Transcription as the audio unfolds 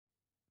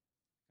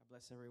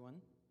Bless everyone.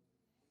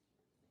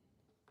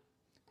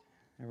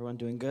 Everyone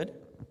doing good?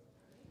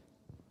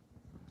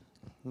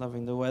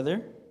 Loving the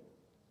weather?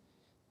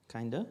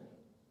 Kinda.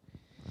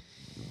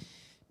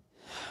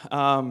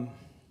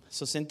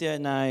 So Cynthia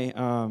and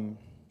I,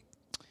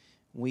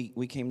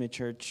 we came to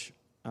church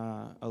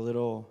a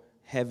little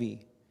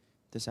heavy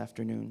this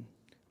afternoon.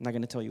 I'm not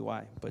going to tell you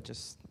why, but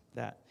just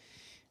that.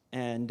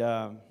 And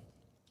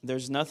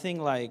there's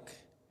nothing like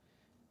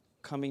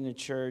coming to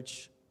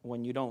church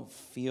when you don't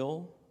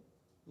feel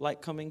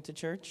like coming to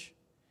church,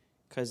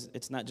 because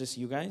it's not just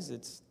you guys,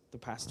 it's the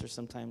pastor.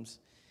 Sometimes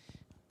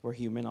we're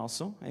human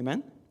also,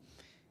 amen?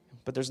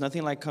 But there's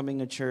nothing like coming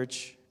to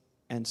church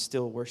and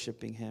still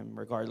worshiping him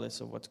regardless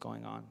of what's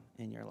going on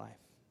in your life.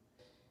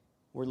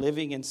 We're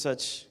living in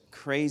such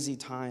crazy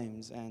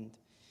times, and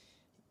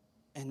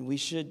we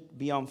should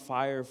be on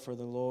fire for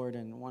the Lord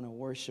and want to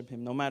worship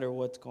him no matter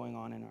what's going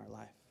on in our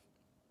life.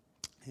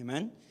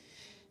 Amen?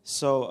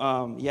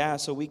 So,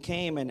 so we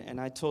came, and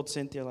I told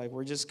Cynthia, like,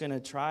 we're just going to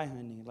try,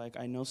 honey. Like,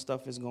 I know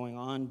stuff is going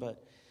on,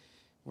 but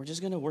we're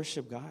just going to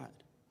worship God.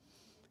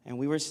 And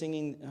we were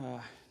singing,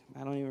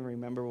 I don't even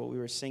remember what we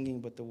were singing,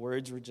 but the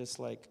words were just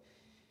like,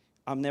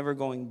 I'm never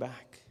going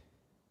back.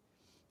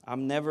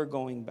 I'm never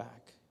going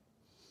back.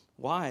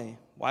 Why?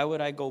 Why would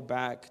I go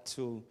back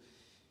to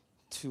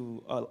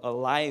a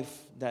life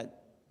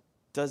that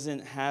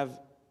doesn't have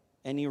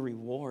any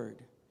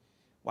reward?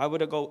 Why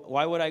would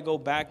I go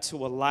back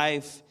to a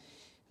life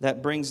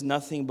that brings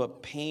nothing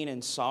but pain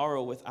and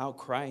sorrow without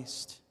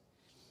Christ?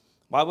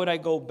 Why would I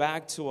go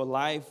back to a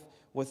life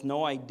with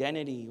no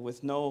identity,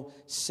 with no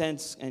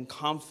sense and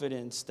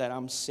confidence that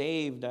I'm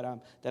saved,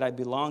 that I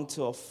belong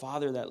to a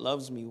Father that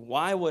loves me?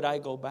 Why would I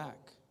go back?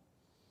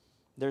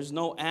 There's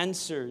no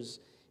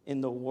answers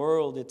in the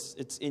world.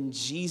 It's in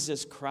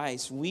Jesus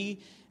Christ.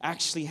 We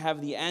actually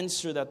have the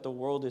answer that the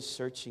world is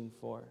searching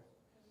for.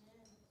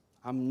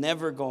 I'm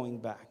never going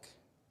back.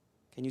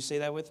 Can you say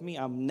that with me?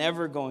 I'm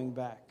never going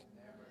back.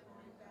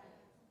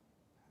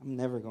 I'm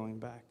never going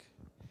back.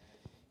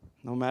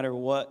 No matter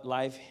what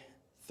life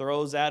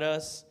throws at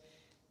us,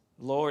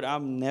 Lord,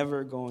 I'm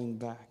never going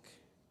back.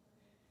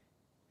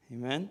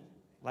 Amen?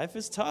 Life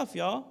is tough,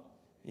 y'all.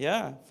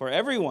 Yeah, for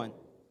everyone.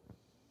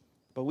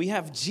 But we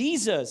have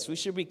Jesus. We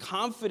should be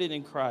confident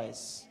in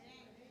Christ.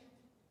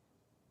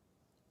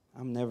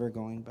 I'm never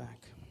going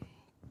back.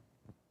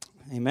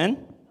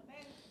 Amen?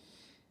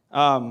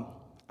 I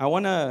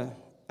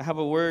have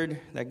a word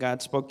that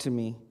God spoke to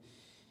me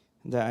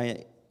that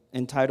I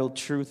entitled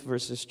Truth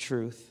versus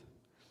Truth.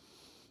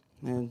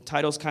 And the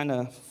title's kind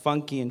of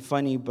funky and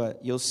funny,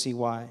 but you'll see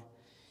why.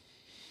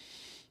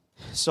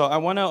 So I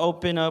want to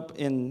open up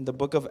in the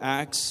book of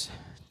Acts,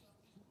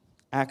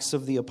 Acts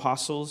of the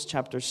Apostles,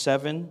 chapter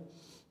 7.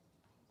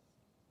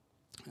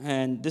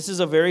 And this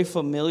is a very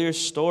familiar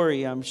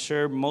story. I'm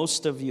sure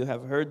most of you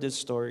have heard this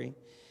story.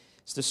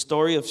 It's the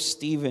story of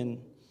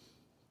Stephen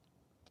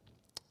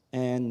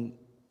and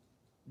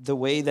the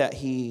way that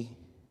he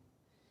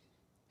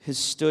has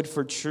stood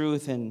for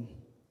truth, and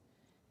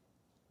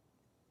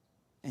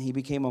he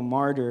became a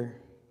martyr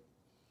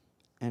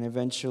and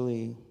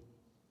eventually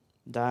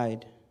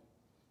died.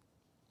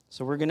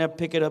 So we're going to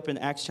pick it up in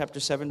Acts chapter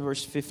 7,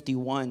 verse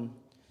 51.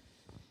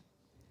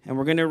 And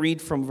we're going to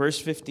read from verse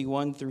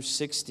 51 through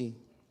 60.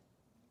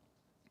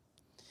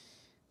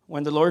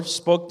 When the Lord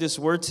spoke this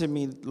word to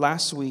me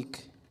last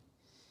week,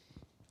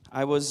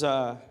 I was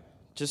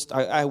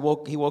he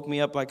woke me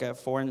up like at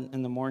 4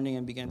 in the morning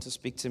and began to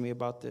speak to me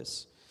about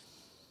this.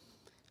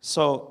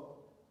 So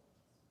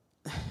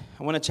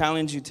I want to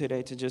challenge you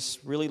today to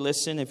just really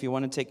listen. If you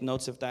want to take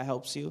notes, if that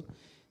helps you,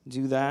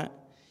 do that.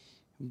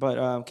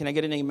 But can I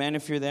get an amen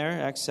if you're there?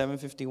 Acts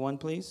 7:51,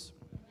 please.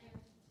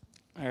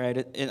 All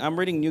right, I'm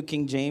reading New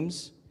King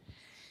James.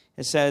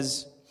 It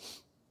says,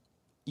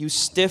 "You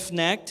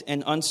stiff-necked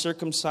and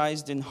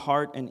uncircumcised in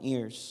heart and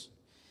ears.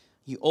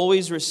 You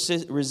always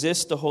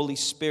resist the Holy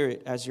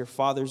Spirit, as your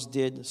fathers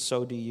did,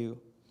 so do you.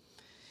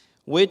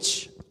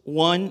 Which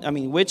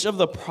of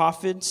the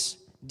prophets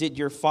did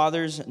your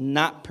fathers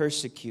not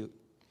persecute?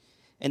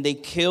 And they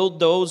killed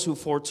those who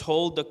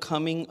foretold the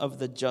coming of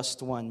the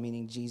just one,"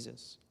 meaning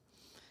Jesus,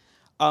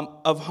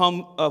 of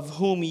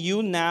whom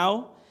you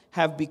now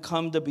have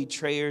become the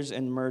betrayers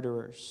and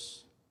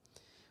murderers,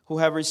 who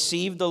have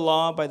received the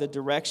law by the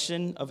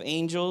direction of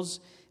angels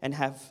and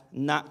have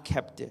not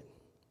kept it.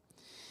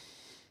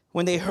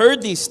 When they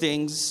heard these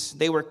things,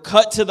 they were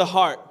cut to the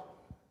heart,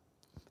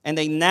 and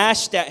they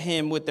gnashed at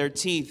him with their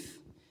teeth.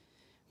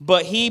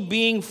 But he,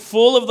 being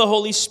full of the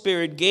Holy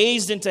Spirit,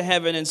 gazed into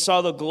heaven and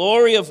saw the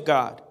glory of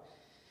God,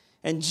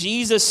 and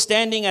Jesus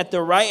standing at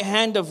the right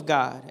hand of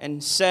God,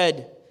 and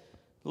said,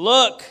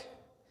 "Look,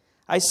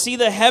 I see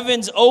the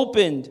heavens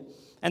opened,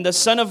 and the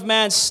Son of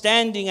Man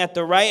standing at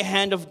the right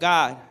hand of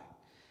God."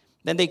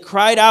 Then they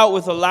cried out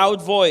with a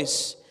loud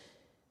voice,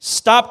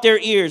 stopped their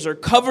ears or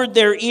covered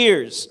their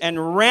ears,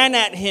 and ran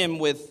at him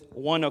with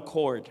one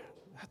accord.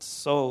 That's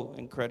so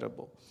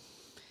incredible.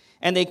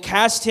 And they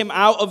cast him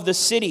out of the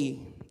city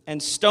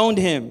and stoned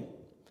him.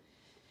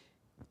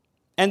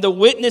 And the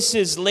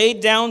witnesses laid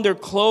down their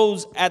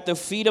clothes at the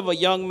feet of a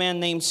young man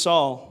named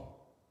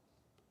Saul.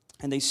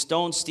 And they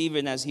stoned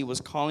Stephen as he was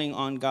calling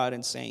on God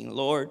and saying,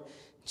 Lord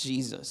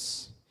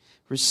Jesus,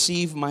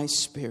 receive my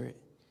spirit.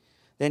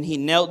 Then he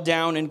knelt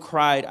down and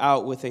cried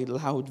out with a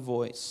loud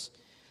voice,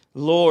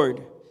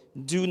 Lord,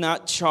 do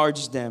not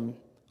charge them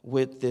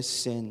with this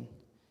sin.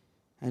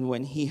 And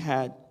when he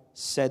had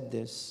said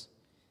this,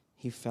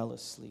 he fell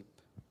asleep.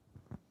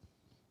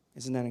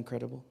 Isn't that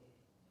incredible?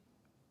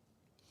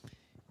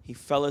 He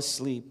fell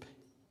asleep.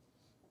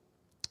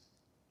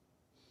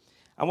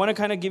 I want to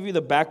kind of give you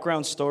the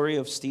background story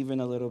of Stephen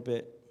a little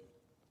bit.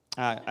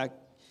 I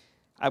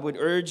would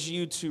urge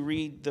you to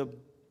read the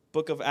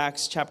book of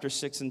Acts chapter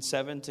 6 and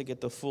 7 to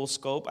get the full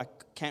scope. I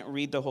can't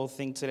read the whole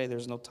thing today.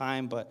 There's no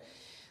time, but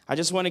I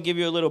just want to give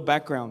you a little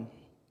background.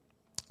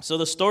 So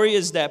the story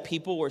is that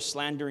people were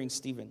slandering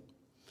Stephen.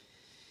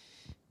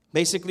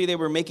 Basically, they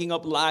were making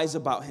up lies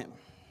about him.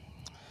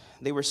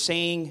 They were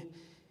saying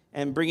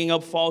and bringing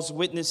up false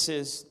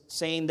witnesses,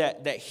 saying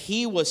that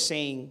he was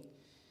saying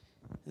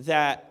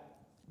that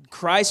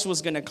Christ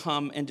was going to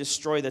come and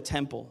destroy the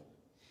temple.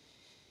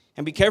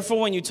 And be careful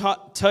when you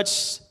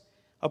touch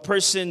a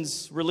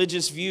person's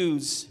religious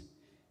views.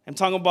 I'm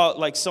talking about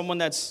like someone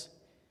that's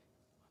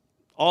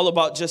all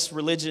about just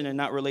religion and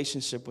not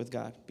relationship with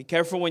God. Be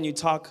careful when you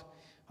talk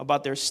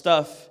about their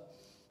stuff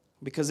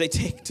because they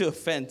take to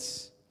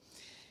offense.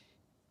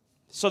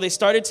 So they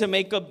started to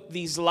make up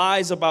these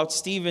lies about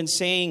Stephen,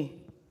 saying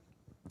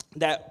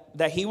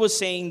that he was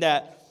saying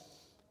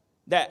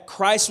that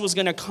Christ was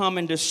going to come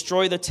and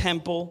destroy the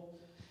temple,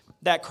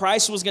 that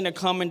Christ was going to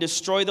come and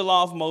destroy the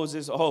law of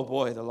Moses. Oh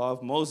boy, the law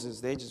of Moses,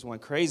 they just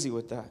went crazy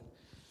with that.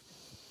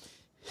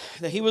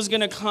 That he was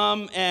going to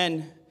come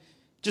and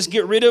just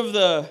get rid of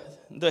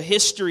the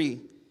history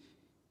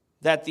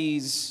that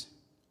these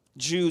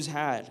Jews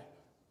had.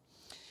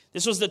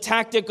 This was the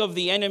tactic of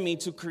the enemy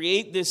to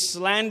create this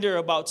slander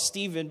about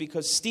Stephen,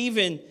 because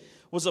Stephen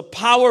was a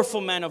powerful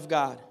man of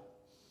God.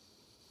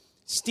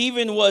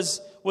 Stephen was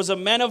a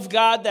man of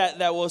God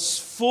that was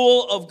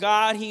full of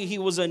God. He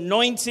was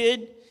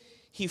anointed.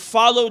 He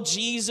followed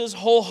Jesus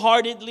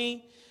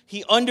wholeheartedly.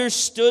 He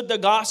understood the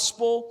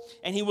gospel,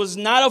 and he was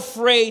not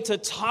afraid to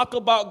talk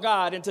about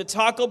God and to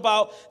talk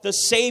about the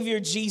Savior,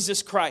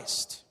 Jesus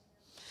Christ.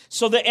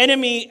 So the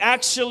enemy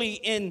actually,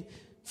 in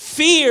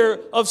fear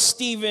of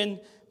Stephen,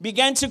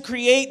 began to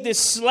create this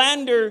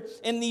slander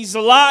and these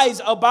lies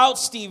about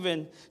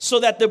Stephen so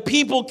that the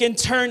people can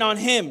turn on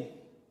him.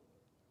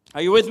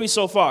 Are you with me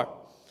so far?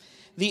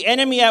 The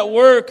enemy at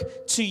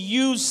work to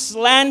use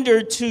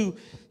slander to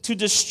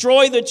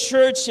destroy the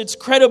church, its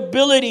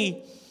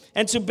credibility,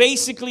 and to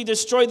basically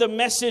destroy the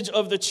message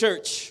of the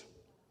church.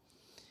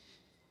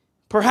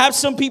 Perhaps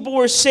some people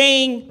were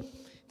saying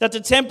that the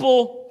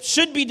temple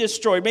should be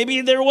destroyed.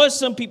 Maybe there was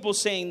some people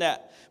saying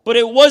that. But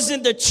it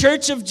wasn't the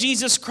church of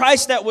Jesus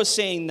Christ that was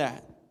saying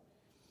that.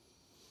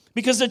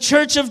 Because the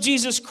church of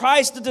Jesus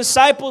Christ, the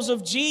disciples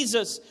of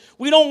Jesus,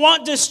 we don't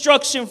want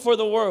destruction for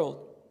the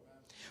world.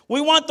 We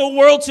want the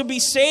world to be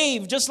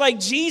saved, just like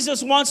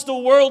Jesus wants the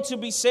world to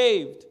be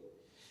saved.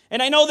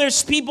 And I know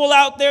there's people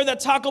out there that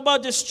talk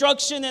about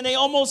destruction and they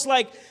almost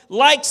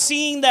like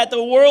seeing that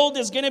the world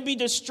is going to be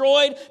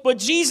destroyed, but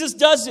Jesus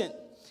doesn't.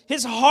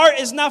 His heart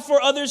is not for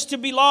others to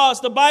be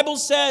lost. The Bible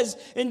says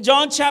in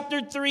John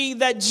chapter 3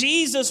 that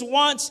Jesus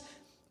wants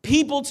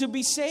people to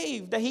be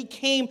saved, that he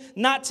came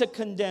not to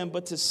condemn,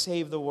 but to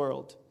save the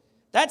world.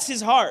 That's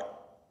his heart.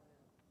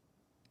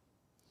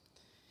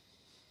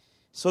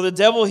 So the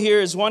devil here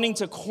is wanting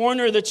to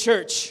corner the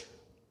church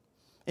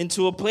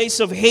into a place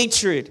of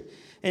hatred,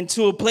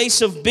 into a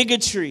place of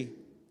bigotry,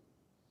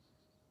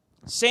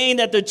 saying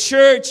that the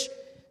church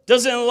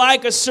doesn't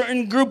like a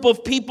certain group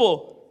of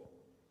people,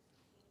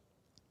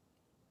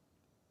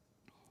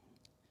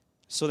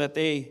 so that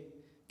they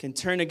can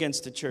turn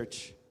against the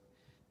church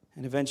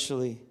and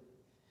eventually,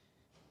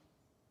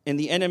 in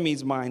the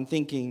enemy's mind,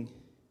 thinking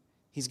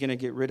he's going to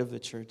get rid of the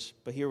church.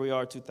 But here we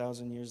are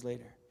 2,000 years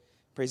later.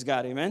 Praise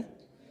God, amen?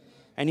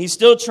 And he's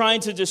still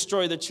trying to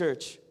destroy the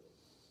church.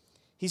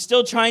 He's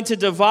still trying to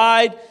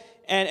divide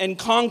and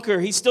conquer.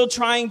 He's still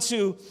trying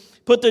to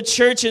put the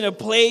church in a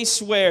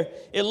place where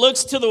it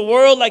looks to the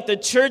world like the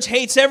church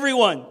hates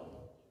everyone.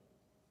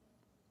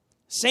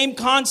 Same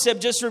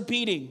concept, just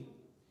repeating.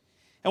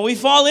 And we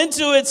fall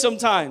into it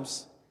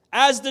sometimes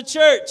as the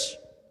church.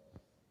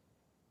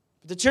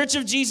 The church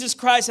of Jesus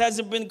Christ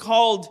hasn't been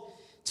called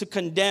to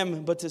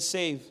condemn, but to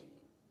save.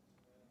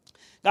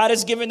 God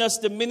has given us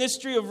the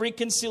ministry of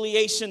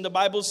reconciliation, the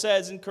Bible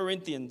says in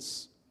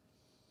Corinthians.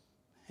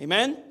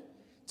 Amen?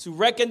 To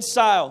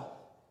reconcile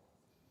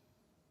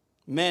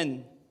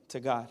men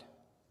to God.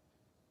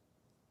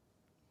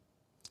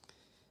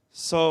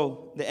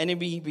 So the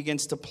enemy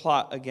begins to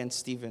plot against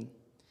Stephen,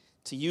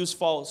 to use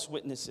false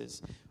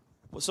witnesses.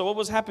 So what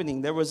was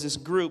happening? There was this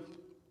group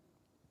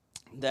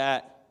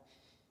that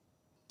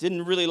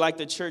didn't really like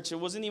the church. It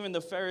wasn't even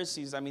the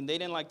Pharisees. I mean, they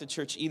didn't like the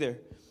church either.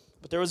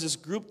 But there was this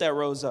group that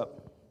rose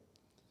up.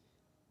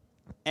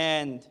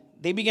 And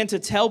they began to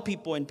tell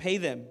people and pay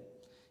them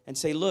and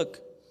say,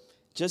 look,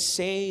 Just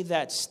say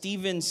that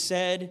Stephen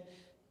said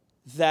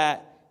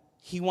that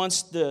he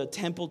wants the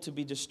temple to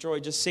be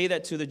destroyed. Just say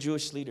that to the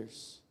Jewish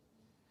leaders.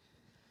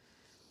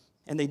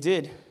 And they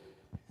did.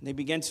 And they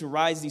began to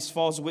rise. These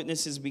false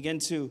witnesses began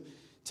to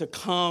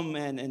come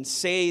and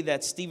say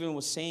that Stephen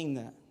was saying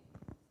that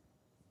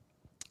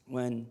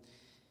when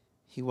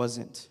he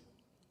wasn't.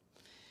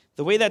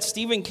 The way that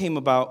Stephen came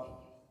about,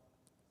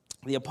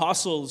 the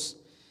apostles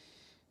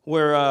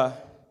were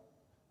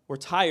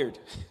tired.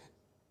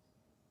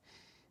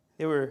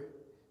 They were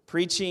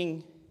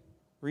preaching,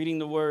 reading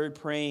the word,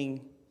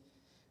 praying,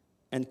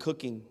 and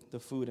cooking the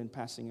food and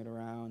passing it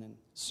around and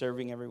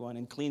serving everyone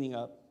and cleaning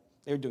up.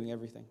 They were doing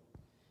everything.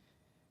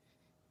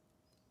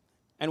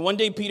 And one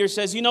day Peter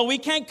says, we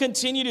can't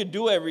continue to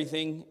do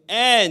everything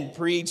and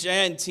preach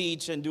and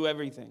teach and do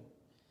everything.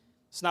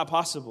 It's not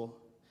possible.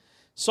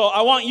 So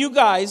I want you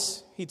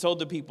guys, he told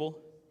the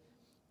people,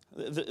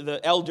 the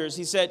elders,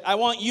 he said, I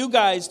want you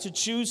guys to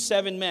choose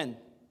 7 men.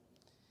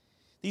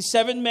 These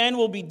 7 men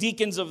will be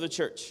deacons of the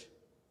church.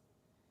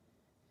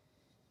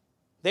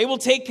 They will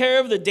take care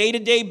of the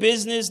day-to-day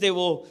business. They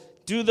will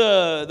do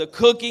the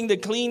cooking, the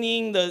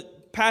cleaning, the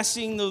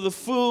passing of the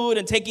food,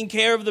 and taking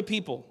care of the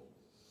people.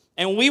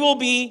 And we will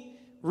be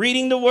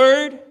reading the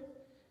word,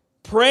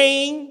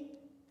 praying,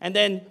 and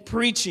then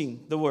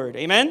preaching the word.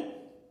 Amen?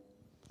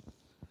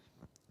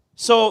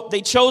 So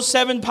they chose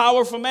 7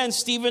 powerful men.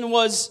 Stephen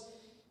was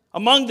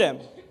among them.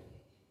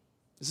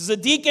 This is a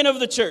deacon of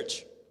the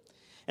church.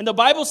 And the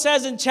Bible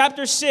says in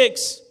chapter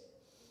 6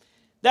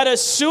 that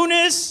as soon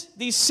as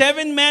these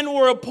 7 men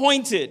were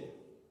appointed,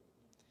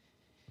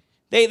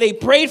 they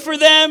prayed for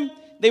them,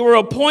 they were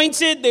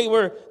appointed, they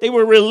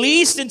were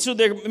released into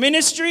their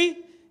ministry.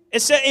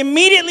 It said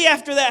immediately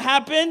after that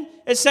happened,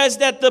 it says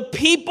that the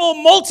people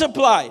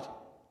multiplied.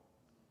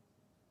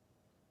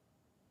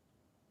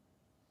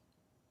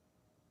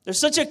 There's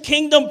such a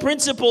kingdom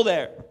principle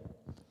there.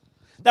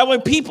 That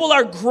when people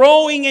are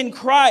growing in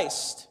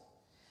Christ,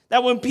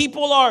 that when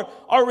people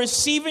are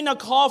receiving a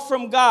call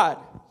from God,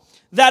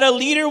 that a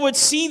leader would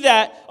see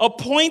that,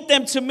 appoint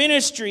them to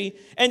ministry,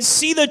 and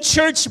see the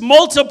church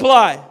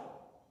multiply.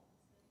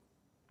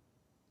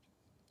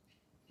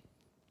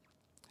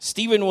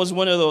 Stephen was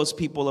one of those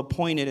people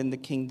appointed in the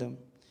kingdom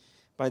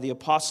by the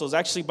apostles,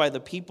 actually by the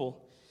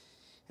people,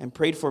 and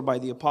prayed for by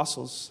the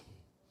apostles.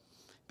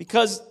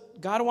 Because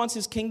God wants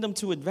his kingdom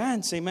to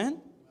advance, amen?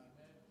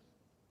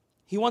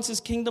 He wants his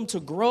kingdom to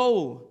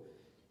grow.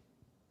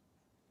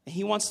 And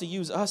he wants to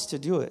use us to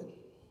do it.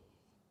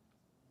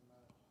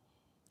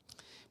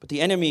 But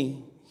the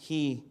enemy,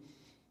 he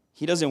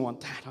doesn't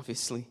want that,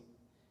 obviously.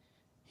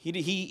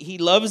 He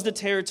loves the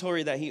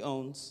territory that he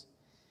owns.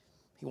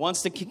 He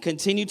wants to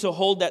continue to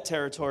hold that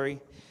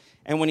territory.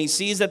 And when he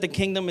sees that the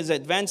kingdom is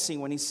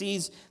advancing, when he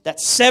sees that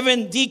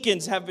 7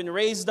 deacons have been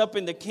raised up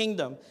in the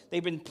kingdom,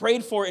 they've been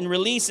prayed for and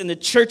released, and the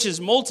church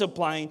is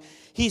multiplying,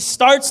 he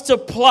starts to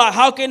plot,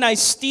 how can I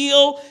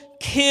steal,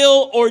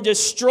 kill, or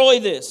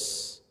destroy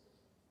this?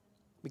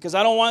 Because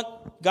I don't want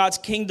God's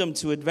kingdom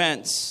to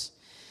advance.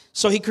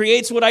 So he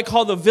creates what I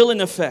call the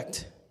villain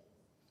effect.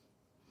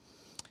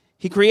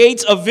 He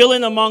creates a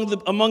villain among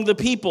the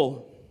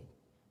people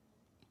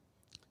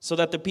so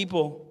that the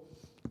people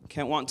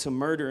can't want to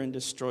murder and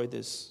destroy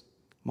this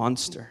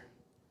monster.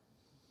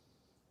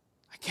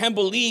 I can't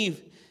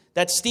believe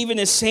that Stephen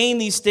is saying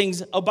these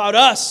things about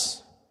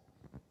us.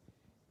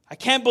 I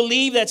can't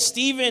believe that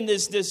Stephen,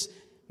 this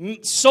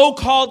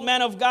so-called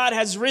man of God,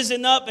 has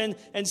risen up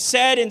and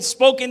said and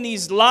spoken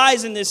these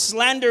lies and this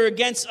slander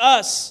against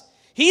us.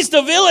 He's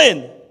the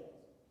villain.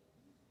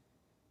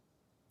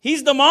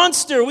 He's the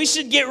monster. We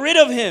should get rid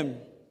of him.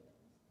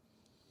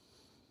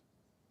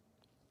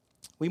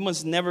 We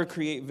must never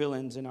create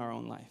villains in our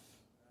own life.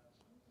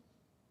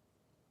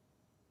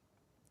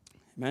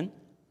 Amen?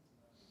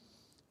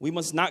 We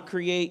must not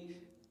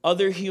create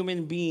other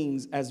human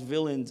beings as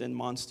villains and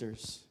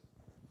monsters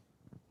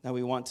that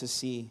we want to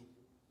see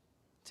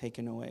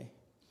taken away.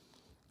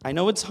 I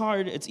know it's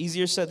hard. It's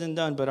easier said than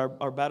done, but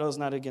our battle is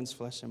not against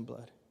flesh and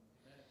blood.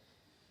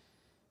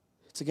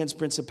 It's against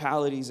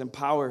principalities and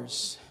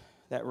powers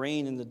that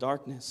reign in the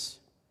darkness.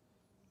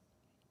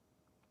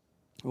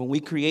 When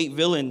we create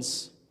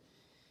villains,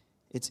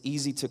 it's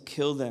easy to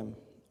kill them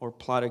or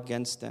plot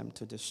against them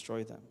to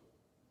destroy them.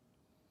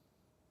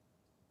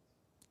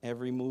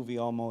 Every movie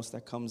almost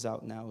that comes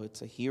out now,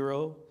 it's a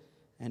hero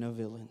and a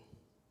villain.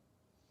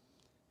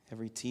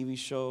 Every TV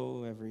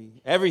show,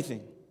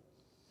 everything.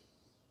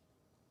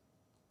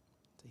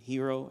 It's a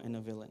hero and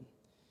a villain.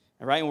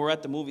 And right when we're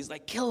at the movies,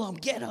 like, kill him,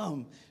 get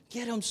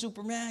him,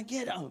 Superman,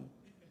 get him.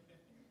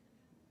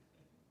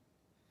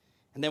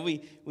 And then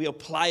we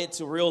apply it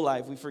to real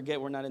life. We forget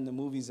we're not in the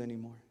movies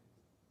anymore.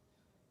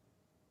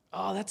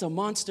 Oh, that's a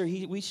monster.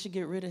 We should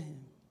get rid of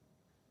him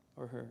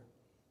or her.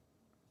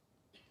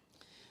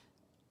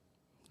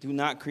 Do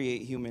not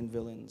create human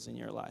villains in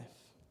your life.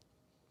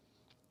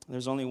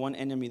 There's only one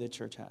enemy the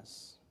church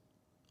has.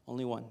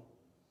 Only one.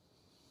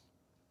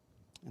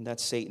 And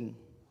that's Satan.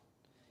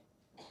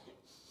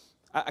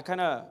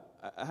 I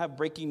have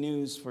breaking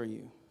news for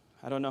you.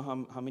 I don't know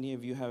how many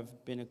of you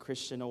have been a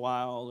Christian a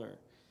while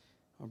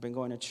or been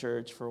going to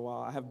church for a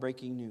while. I have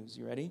breaking news.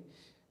 You ready?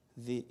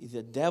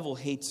 The devil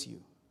hates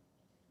you.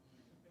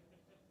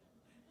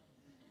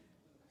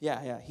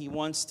 Yeah. He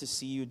wants to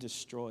see you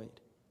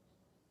destroyed.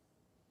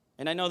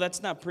 And I know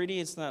that's not pretty.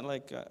 It's not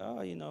like,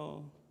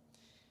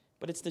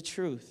 but it's the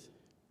truth.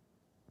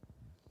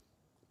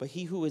 But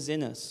he who is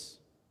in us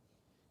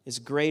is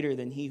greater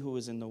than he who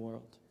is in the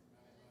world.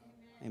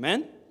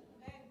 Amen?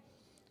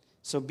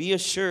 So be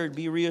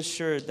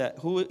reassured that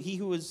he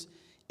who is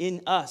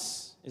in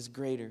us is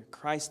greater.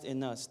 Christ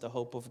in us, the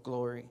hope of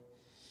glory.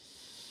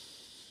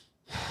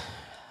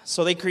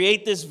 So they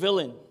create this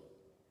villain,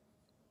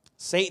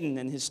 Satan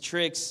and his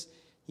tricks,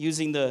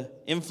 using the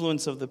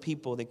influence of the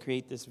people, they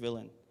create this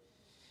villain.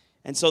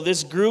 And so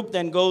this group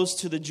then goes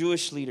to the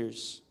Jewish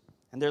leaders.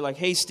 And they're like,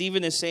 hey,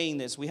 Stephen is saying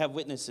this. We have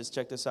witnesses.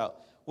 Check this out.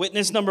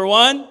 Witness number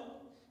one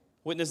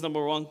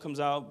comes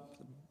out.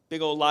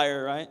 Big old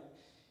liar, right?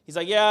 He's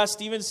like, yeah,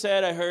 Stephen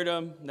said, I heard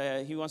him,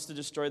 that he wants to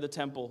destroy the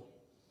temple.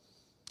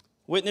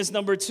 Witness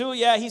number two,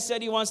 yeah, he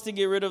said he wants to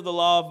get rid of the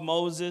law of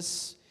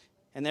Moses.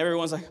 And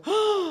everyone's like,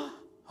 oh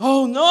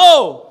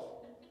no.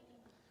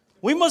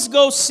 We must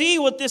go see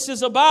what this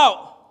is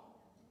about.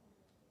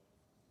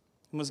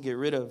 We must get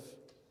rid of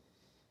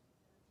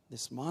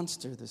this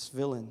monster, this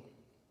villain.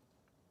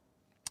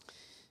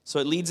 So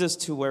it leads us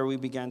to where we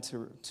began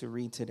to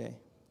read today.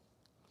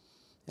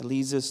 It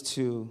leads us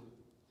to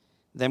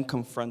them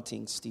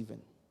confronting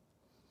Stephen.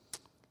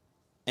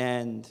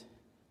 And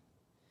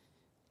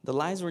the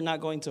lies were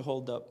not going to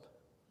hold up.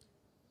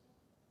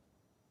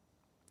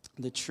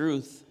 The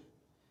truth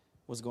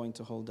was going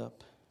to hold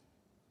up.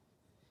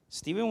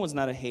 Stephen was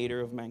not a hater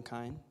of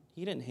mankind.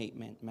 He didn't hate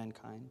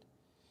mankind.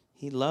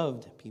 He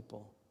loved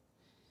people.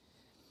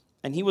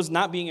 And he was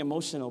not being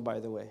emotional, by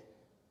the way.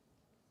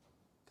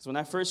 Because when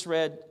I first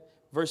read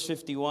verse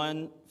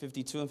 51,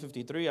 52, and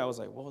 53, I was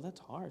like, whoa,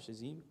 that's harsh. Is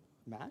he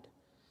mad?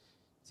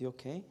 Is he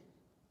okay?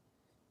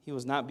 He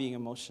was not being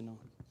emotional.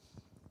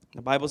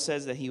 The Bible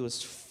says that he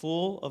was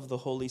full of the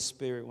Holy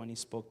Spirit when he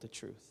spoke the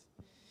truth.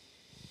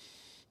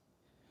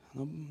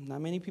 Not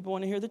many people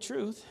want to hear the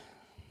truth.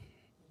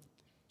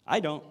 I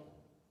don't.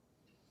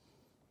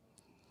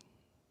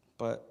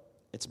 But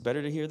it's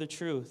better to hear the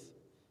truth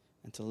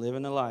than to live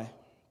in a lie.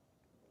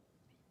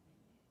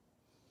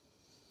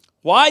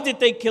 Why did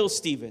they kill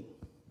Stephen?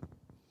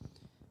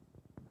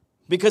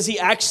 Because he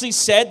actually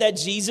said that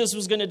Jesus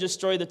was going to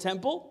destroy the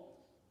temple?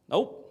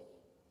 Nope.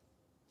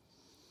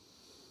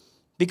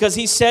 Because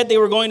he said they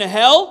were going to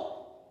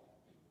hell?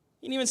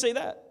 He didn't even say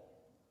that.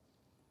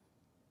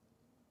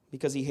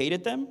 Because he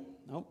hated them?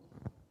 Nope.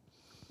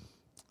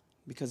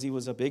 Because he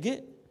was a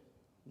bigot?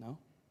 No.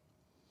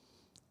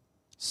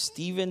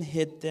 Stephen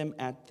hit them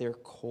at their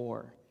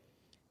core,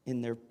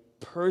 in their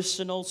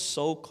personal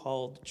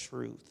so-called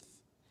truth.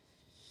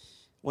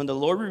 When the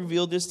Lord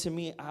revealed this to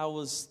me,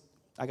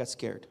 I got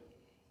scared.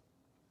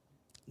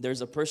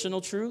 There's a personal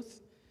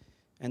truth,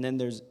 and then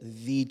there's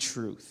the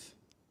truth.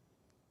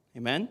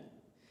 Amen?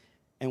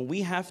 And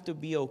we have to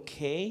be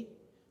okay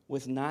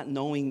with not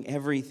knowing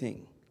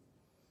everything.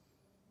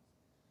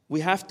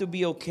 We have to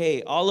be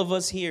okay. All of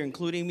us here,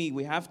 including me,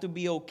 we have to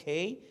be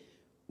okay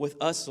with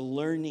us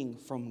learning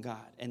from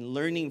God and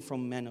learning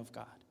from men of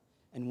God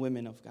and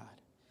women of God.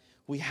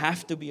 We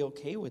have to be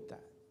okay with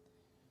that.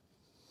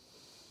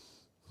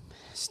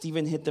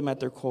 Stephen hit them at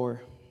their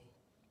core.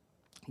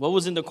 What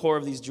was in the core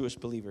of these Jewish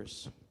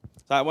believers?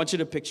 So I want you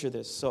to picture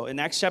this. So in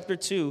Acts chapter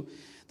 2,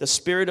 the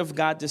Spirit of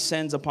God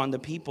descends upon the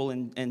people,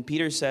 and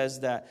Peter says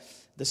that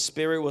the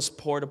Spirit was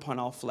poured upon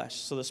all flesh.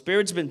 So the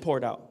Spirit's been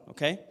poured out,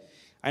 okay?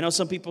 I know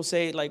some people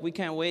say, like, we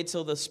can't wait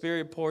till the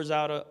Spirit pours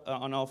out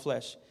on all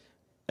flesh.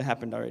 It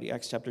happened already,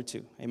 Acts chapter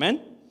 2. Amen?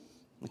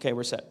 Okay,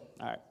 we're set.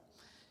 All right.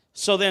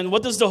 So then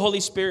what does the Holy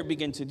Spirit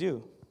begin to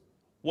do?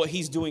 What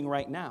he's doing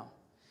right now.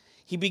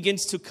 He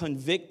begins to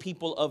convict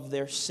people of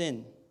their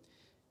sin.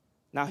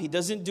 Now, he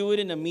doesn't do it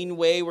in a mean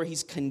way where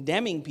he's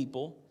condemning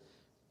people.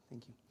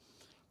 Thank you.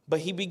 But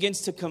he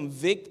begins to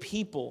convict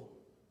people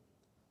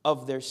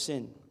of their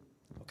sin.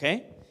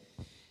 Okay?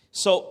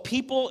 So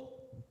people,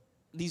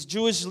 these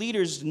Jewish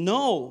leaders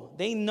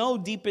they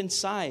know deep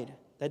inside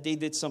that they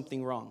did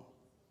something wrong.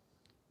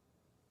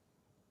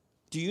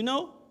 Do you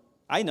know?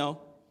 I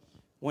know.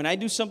 When I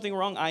do something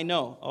wrong, I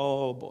know.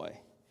 Oh boy.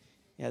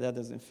 Yeah, that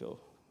doesn't feel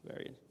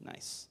very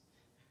nice.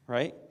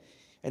 Right?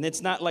 And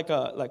it's not like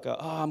oh,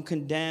 I'm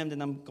condemned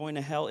and I'm going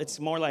to hell. It's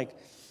more like,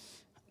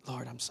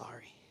 Lord, I'm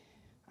sorry.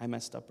 I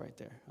messed up right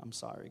there. I'm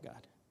sorry,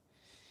 God.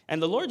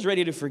 And the Lord's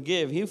ready to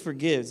forgive. He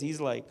forgives.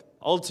 He's like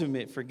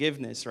ultimate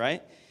forgiveness,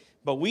 right?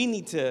 But we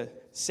need to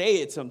say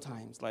it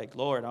sometimes, like,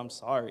 Lord, I'm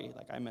sorry.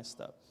 Like, I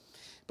messed up.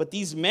 But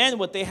these men,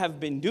 what they have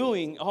been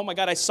doing, oh my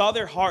God, I saw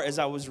their heart as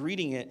I was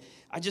reading it.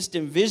 I just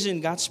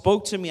envisioned, God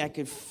spoke to me. I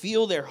could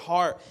feel their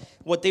heart.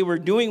 What they were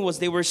doing was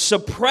they were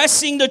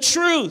suppressing the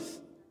truth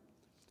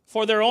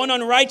for their own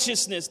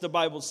unrighteousness, the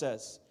Bible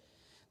says.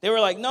 They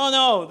were like,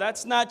 no,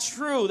 that's not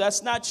true.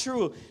 That's not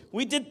true.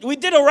 We did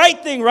a right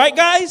thing, right,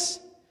 guys?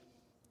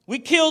 We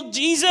killed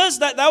Jesus.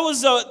 That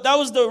was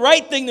the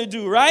right thing to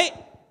do, right?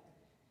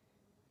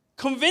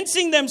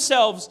 Convincing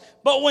themselves.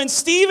 But when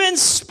Stephen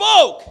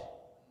spoke,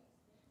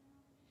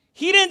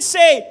 he didn't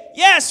say,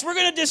 yes, we're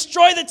going to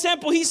destroy the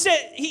temple. He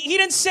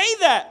didn't say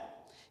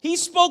that. He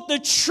spoke the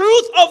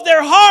truth of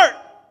their heart.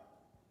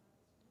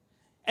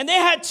 And they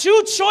had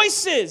two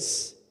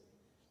choices.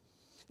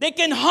 They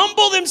can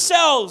humble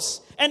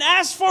themselves and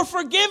ask for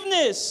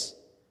forgiveness,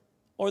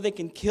 or they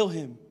can kill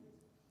him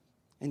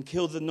and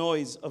kill the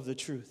noise of the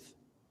truth.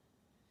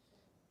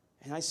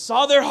 And I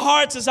saw their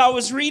hearts as I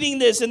was reading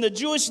this, and the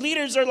Jewish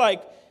leaders are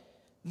like,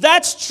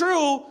 that's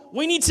true.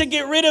 We need to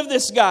get rid of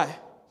this guy.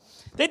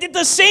 They did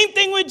the same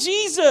thing with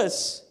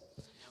Jesus.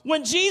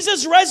 When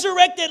Jesus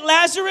resurrected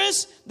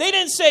Lazarus, they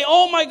didn't say,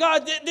 oh my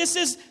God, this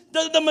is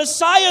the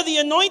Messiah, the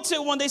anointed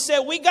one. They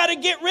said, we got to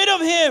get rid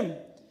of him.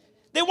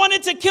 They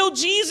wanted to kill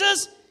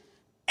Jesus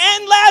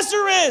and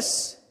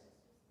Lazarus.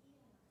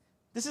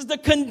 This is the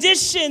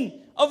condition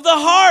of the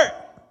heart.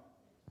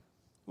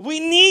 We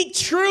need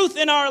truth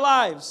in our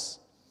lives.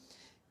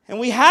 And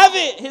we have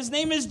it. His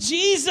name is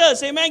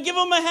Jesus. Amen. Give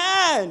him a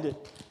hand.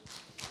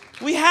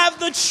 We have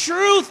the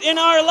truth in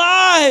our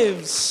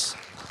lives.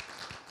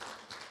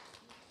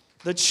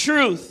 The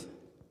truth.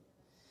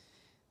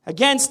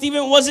 Again,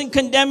 Stephen wasn't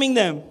condemning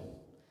them.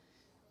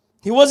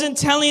 He wasn't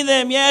telling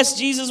them, yes,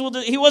 Jesus will do.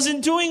 He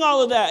wasn't doing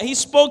all of that. He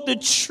spoke the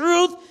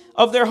truth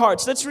of their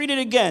hearts. Let's read it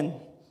again.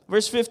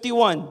 Verse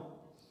 51.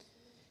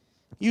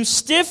 You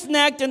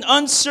stiff-necked and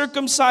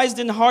uncircumcised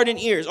in heart and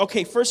ears.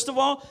 Okay, first of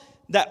all,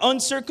 that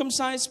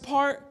uncircumcised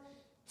part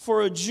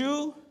for a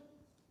Jew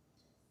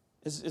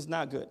is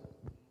not good.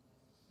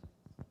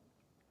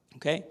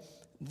 Okay?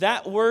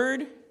 That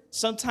word,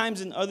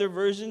 sometimes in other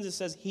versions it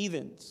says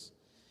heathens,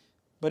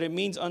 but it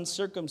means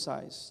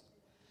uncircumcised.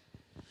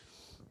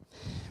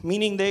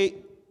 Meaning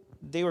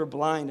they were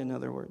blind, in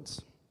other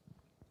words.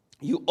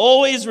 You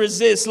always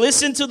resist.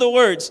 Listen to the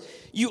words.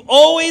 You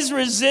always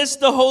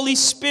resist the Holy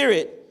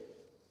Spirit.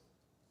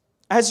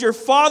 As your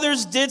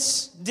fathers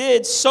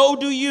did, so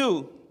do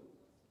you.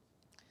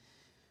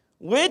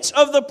 Which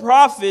of the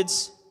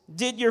prophets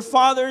did your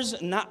fathers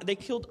not? They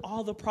killed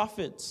all the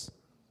prophets.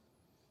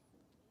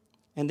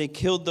 And they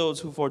killed those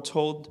who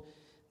foretold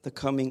the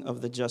coming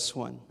of the just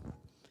one,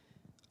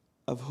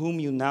 of whom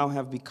you now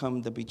have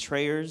become the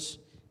betrayers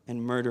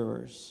and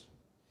murderers,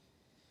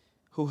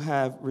 who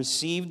have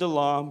received the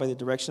law by the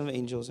direction of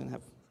angels and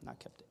have not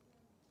kept it.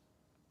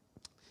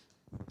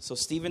 So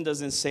Stephen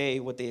doesn't say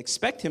what they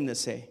expect him to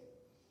say.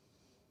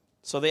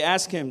 So they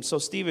ask him, so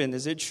Stephen,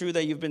 is it true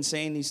that you've been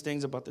saying these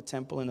things about the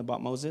temple and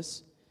about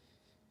Moses?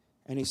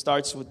 And he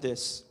starts with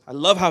this. I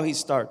love how he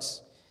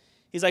starts.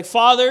 He's like,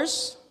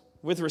 fathers,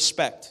 with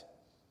respect.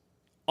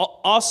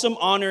 Awesome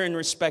honor and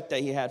respect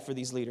that he had for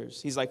these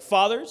leaders. He's like,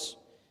 fathers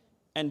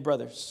and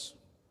brothers.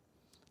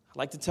 I'd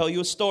like to tell you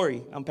a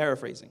story. I'm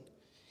paraphrasing.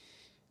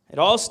 It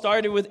all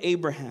started with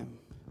Abraham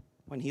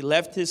when he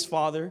left his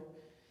father,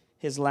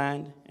 his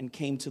land, and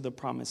came to the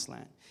promised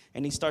land.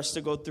 And he starts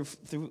to go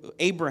through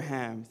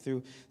Abraham,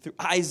 through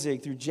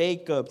Isaac, through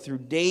Jacob, through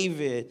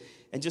David,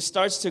 and just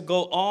starts to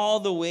go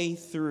all the way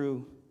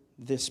through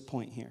this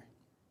point here.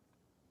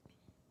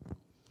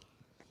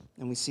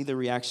 And we see the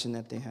reaction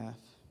that they have.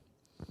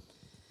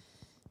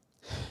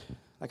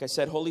 Like I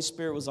said, Holy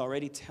Spirit was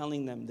already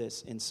telling them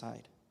this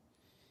inside.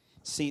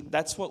 See,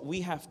 that's what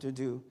we have to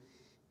do.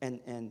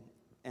 And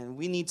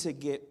we need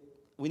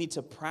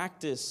to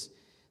practice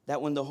that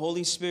when the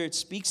Holy Spirit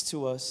speaks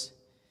to us,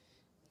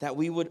 that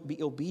we would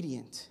be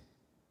obedient,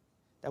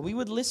 that we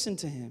would listen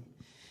to him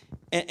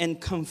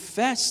and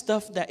confess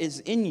stuff that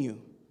is in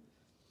you.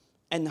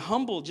 And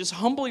just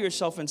humble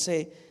yourself and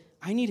say,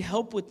 I need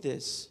help with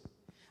this.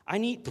 I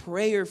need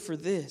prayer for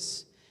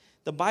this.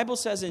 The Bible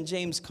says in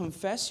James,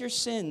 confess your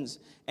sins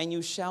and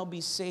you shall be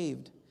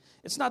saved.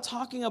 It's not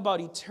talking about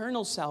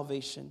eternal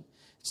salvation.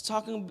 It's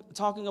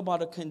talking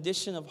about a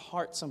condition of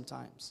heart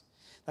sometimes.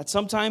 That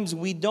sometimes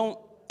we don't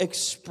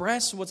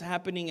express what's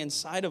happening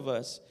inside of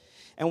us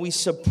and we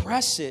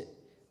suppress it.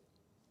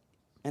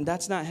 And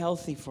that's not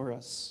healthy for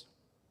us.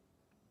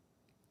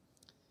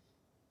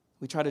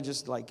 We try to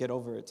just get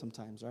over it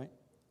sometimes, right?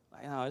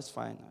 No, it's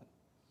fine.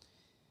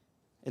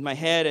 In my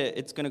head,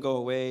 it's going to go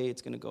away.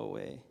 It's going to go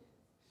away.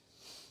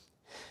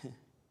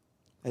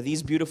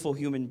 These beautiful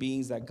human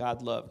beings that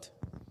God loved.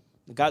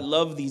 God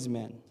loved these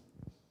men.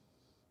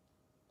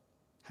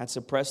 Had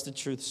suppressed the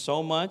truth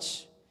so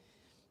much.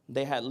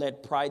 They had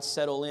let pride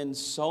settle in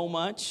so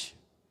much.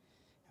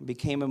 And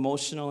became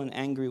emotional and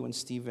angry when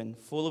Stephen,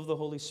 full of the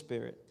Holy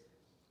Spirit,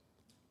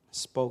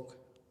 spoke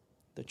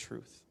the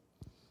truth.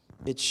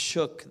 It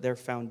shook their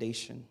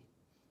foundation.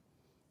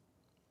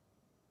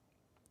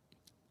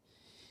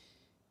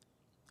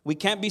 We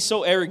can't be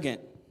so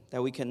arrogant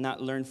that we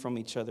cannot learn from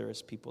each other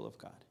as people of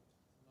God.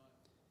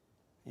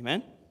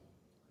 Amen?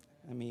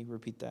 Let me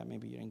repeat that.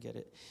 Maybe you didn't get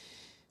it.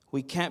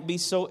 We can't be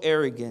so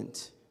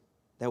arrogant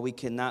that we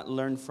cannot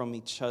learn from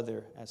each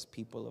other as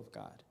people of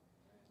God.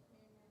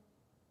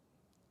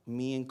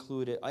 Me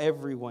included,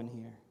 everyone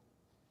here.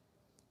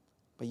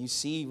 But you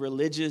see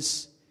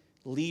religious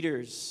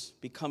leaders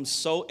become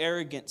so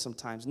arrogant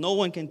sometimes. No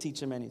one can teach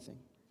them anything.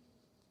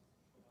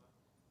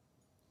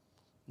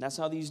 And that's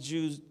how these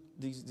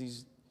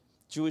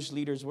Jewish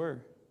leaders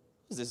were.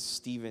 Who's this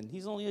Stephen?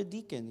 He's only a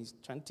deacon. He's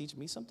trying to teach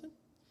me something?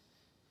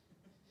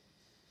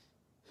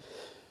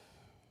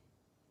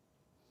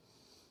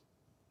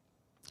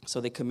 So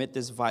they commit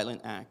this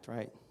violent act,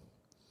 right?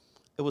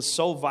 It was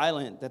so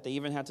violent that they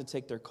even had to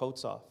take their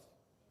coats off.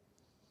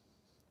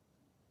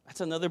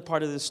 That's another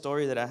part of this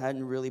story that I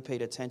hadn't really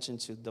paid attention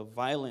to. The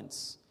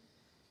violence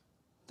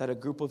that a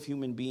group of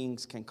human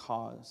beings can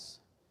cause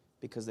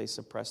because they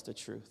suppress the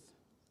truth.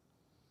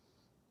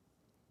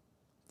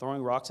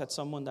 Throwing rocks at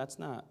someone, that's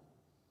not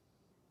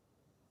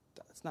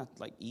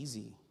like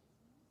easy.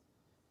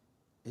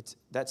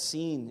 That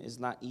scene is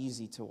not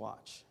easy to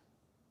watch.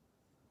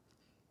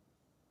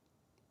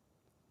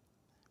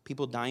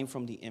 People dying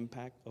from the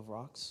impact of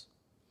rocks.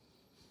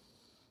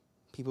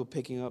 People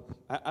picking up,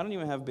 I don't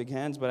even have big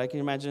hands, but I can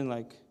imagine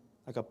like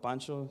a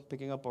Pancho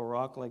picking up a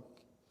rock like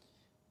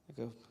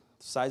the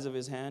size of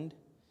his hand.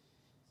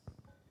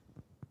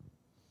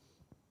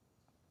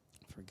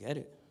 Forget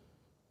it.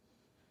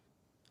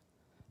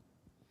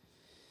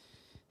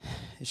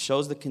 It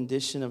shows the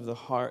condition of the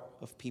heart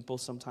of people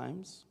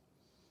sometimes.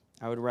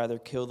 I would rather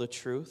kill the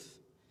truth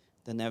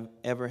than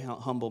ever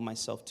humble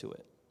myself to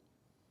it.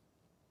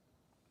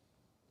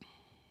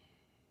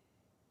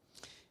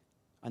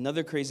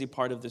 Another crazy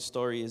part of the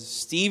story is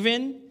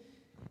Stephen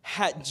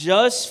had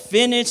just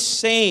finished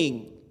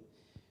saying,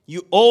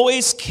 "You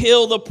always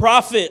kill the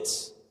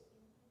prophets."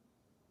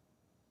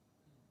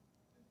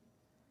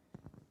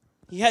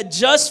 He had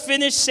just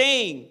finished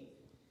saying,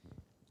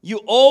 "You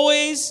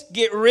always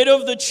get rid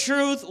of the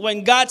truth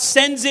when God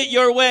sends it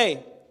your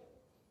way."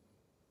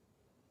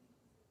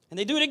 And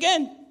they do it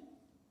again.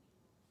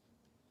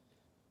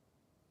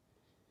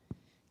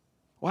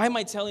 Why am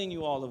I telling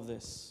you all of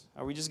this?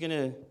 Are we just going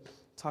to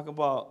talk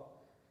about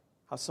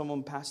how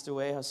someone passed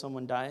away, how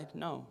someone died?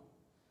 No.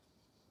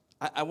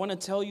 I want to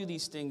tell you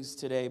these things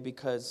today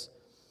because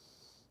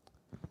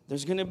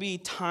there's going to be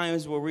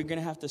times where we're going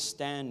to have to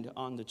stand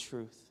on the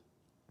truth.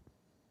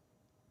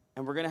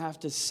 And we're going to have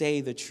to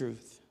say the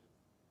truth.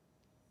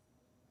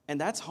 And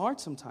that's hard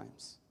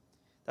sometimes.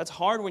 That's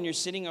hard when you're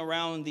sitting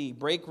around the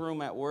break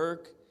room at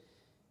work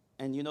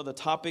and the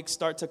topics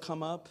start to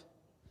come up.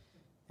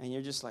 And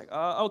you're just like,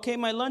 okay,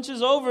 my lunch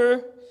is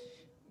over.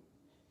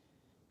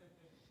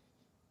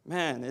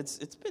 Man, it's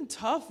been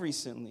tough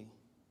recently.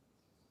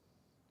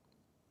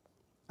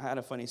 I had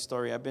a funny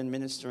story. I've been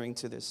ministering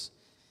to this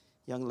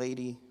young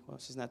lady. Well,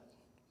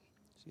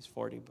 she's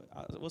 40,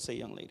 but we'll say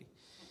young lady.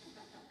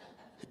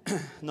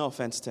 No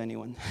offense to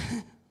anyone.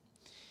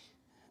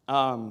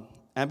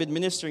 I've been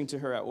ministering to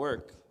her at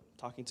work,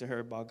 talking to her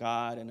about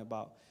God and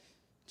about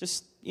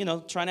just,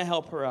 trying to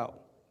help her out.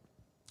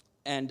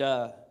 And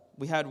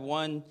we had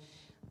one.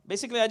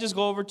 Basically, I just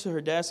go over to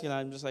her desk and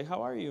I'm just like,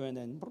 "How are you?" And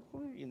then,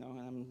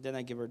 then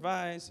I give her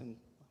advice and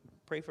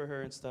pray for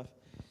her and stuff.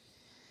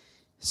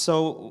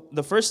 So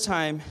the first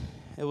time,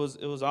 it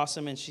was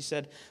awesome. And she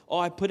said, "Oh,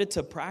 I put it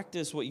to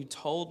practice what you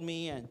told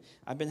me, and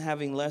I've been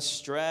having less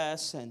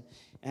stress, and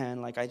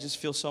like I just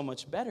feel so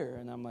much better."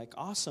 And I'm like,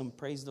 "Awesome,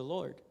 praise the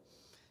Lord."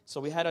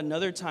 So we had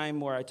another time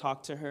where I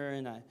talked to her,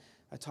 and I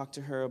talked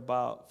to her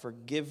about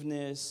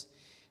forgiveness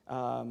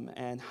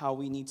and how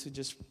we need to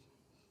just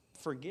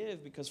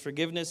forgive, because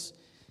forgiveness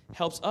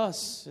helps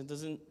us. It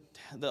doesn't.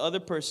 The other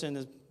person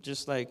is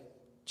just like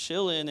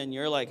chilling, and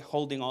you're like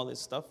holding all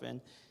this stuff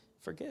in.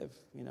 Forgive,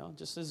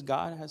 just as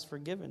God has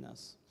forgiven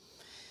us.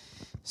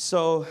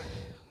 So,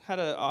 had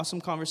an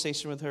awesome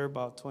conversation with her,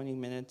 about 20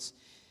 minutes,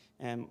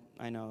 and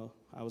I know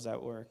I was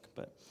at work,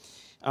 but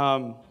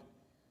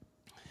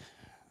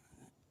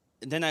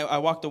then I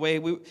walked away.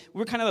 We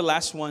were kind of the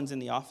last ones in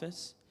the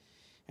office,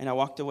 and I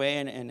walked away,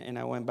 and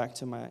I went back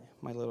to my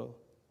little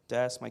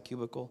desk, my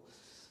cubicle,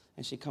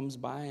 and she comes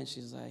by, and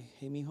she's like,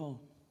 "Hey, mijo,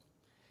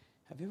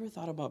 have you ever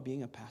thought about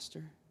being a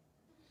pastor?"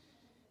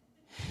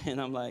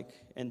 And I'm like,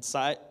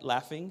 inside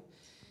laughing,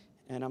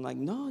 and I'm like,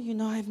 "No,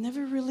 I've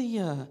never really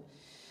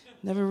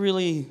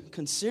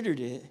considered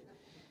it."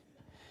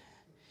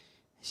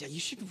 She said,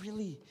 you should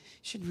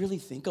really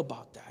think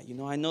about that.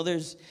 I know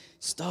there's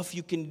stuff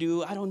you can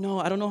do. I don't know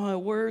how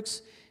it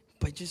works,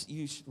 but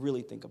you should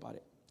really think about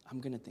it. I'm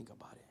gonna think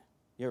about it.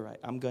 You're right.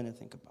 I'm gonna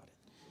think about it.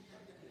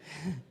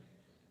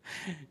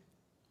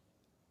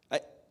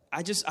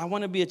 I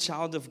want to be a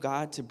child of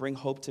God to bring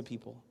hope to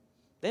people.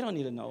 They don't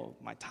need to know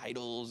my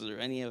titles or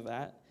any of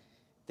that.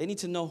 They need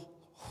to know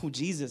who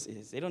Jesus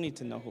is. They don't need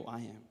to know who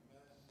I am.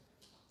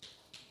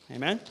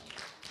 Amen?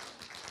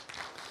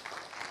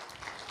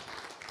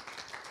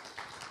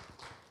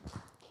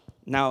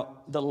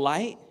 Now, the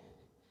light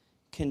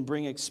can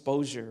bring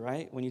exposure,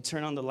 right? When you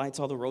turn on the lights,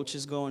 all the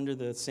roaches go under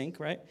the sink,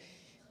 right?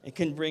 It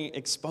can bring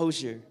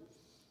exposure.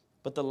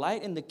 But the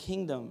light in the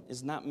kingdom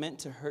is not meant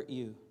to hurt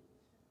you,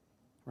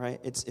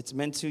 right? It's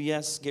meant to,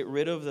 yes, get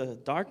rid of the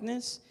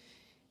darkness,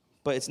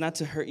 but it's not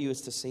to hurt you,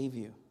 it's to save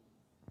you.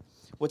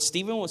 What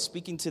Stephen was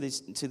speaking to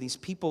these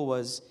people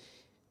was,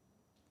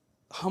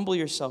 humble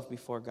yourself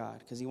before God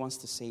because he wants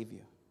to save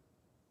you.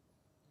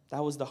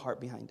 That was the heart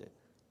behind it.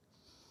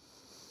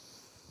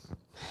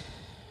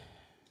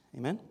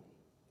 Amen?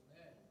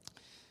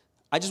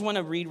 I just want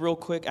to read real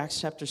quick Acts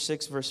chapter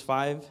 6, verse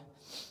 5.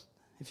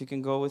 If you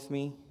can go with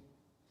me.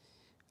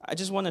 I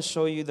just want to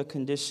show you the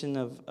condition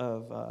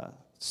of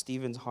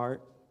Stephen's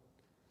heart.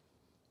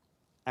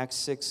 Acts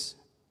 6,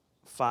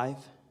 5.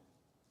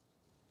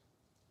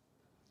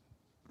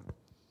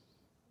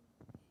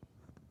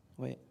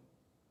 Wait.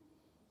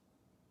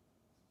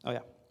 Oh, yeah.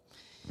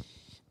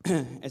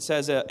 It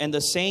says, and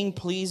the saying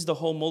pleased the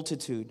whole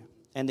multitude,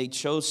 and they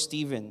chose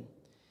Stephen,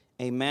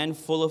 a man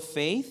full of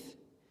faith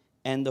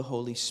and the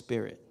Holy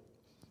Spirit.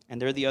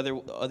 And there are the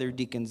other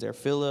deacons there,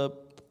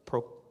 Philip,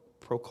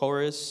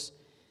 Prochorus,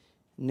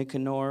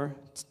 Nicanor,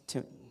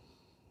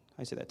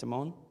 I say that,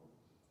 Timon?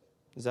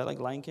 Is that like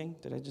Lion King?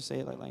 Did I just say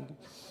it like Lion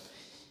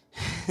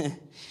King?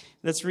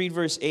 Let's read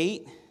verse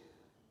 8.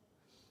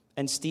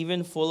 And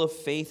Stephen, full of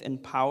faith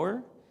and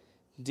power,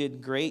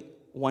 did great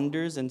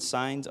wonders and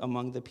signs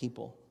among the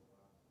people.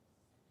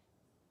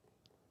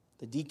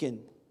 The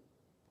deacon.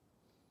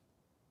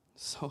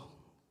 So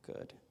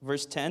good.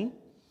 Verse 10.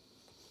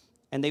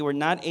 And they were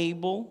not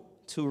able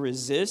to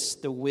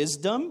resist the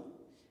wisdom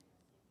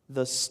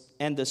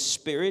and the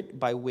spirit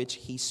by which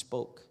he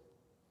spoke.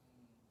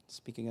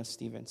 Speaking of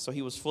Stephen. So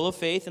he was full of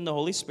faith in the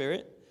Holy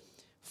Spirit,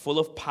 full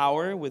of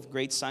power with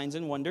great signs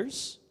and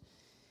wonders,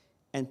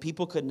 and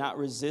people could not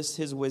resist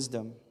his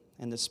wisdom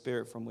and the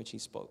spirit from which he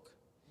spoke.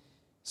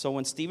 So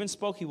when Stephen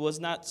spoke, he was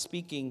not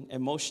speaking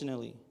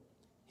emotionally.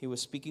 He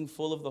was speaking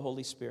full of the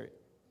Holy Spirit.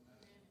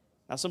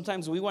 Now,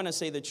 sometimes we want to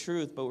say the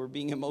truth, but we're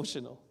being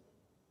emotional.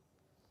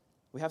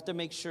 We have to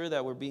make sure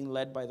that we're being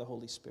led by the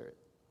Holy Spirit.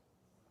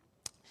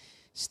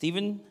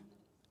 Stephen,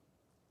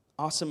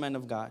 awesome man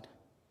of God.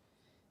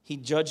 He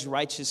judged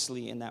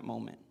righteously in that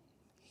moment.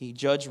 He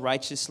judged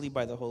righteously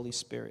by the Holy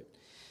Spirit.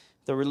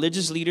 The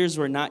religious leaders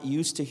were not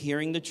used to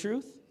hearing the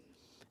truth,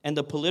 and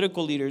the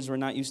political leaders were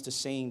not used to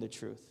saying the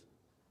truth.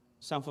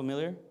 Sound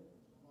familiar?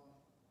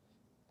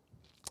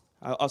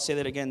 I'll say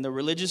that again. The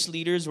religious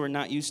leaders were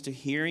not used to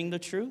hearing the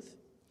truth,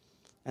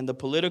 and the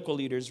political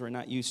leaders were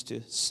not used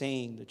to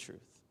saying the truth.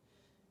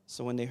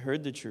 So when they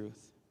heard the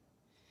truth,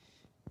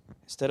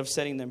 instead of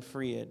setting them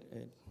free,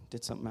 it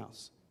did something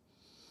else.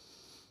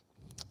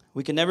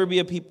 We can never be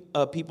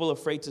a people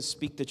afraid to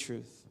speak the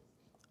truth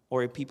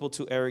or a people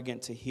too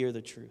arrogant to hear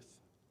the truth.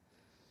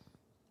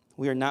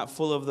 We are not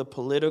full of the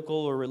political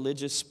or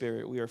religious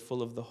spirit. We are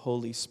full of the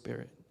Holy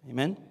Spirit.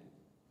 Amen?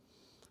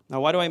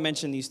 Now, why do I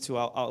mention these two?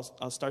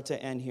 I'll start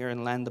to end here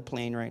and land the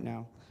plane right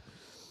now.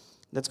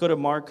 Let's go to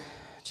Mark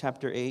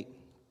chapter 8.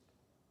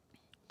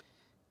 I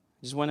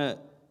just want to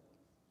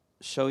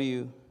show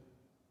you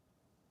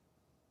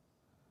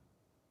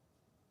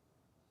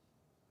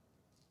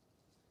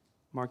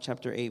Mark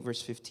chapter 8,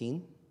 verse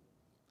 15.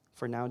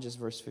 For now, just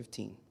verse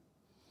 15.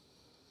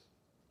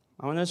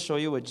 I want to show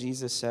you what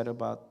Jesus said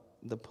about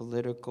the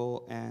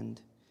political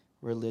and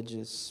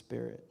religious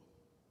spirit.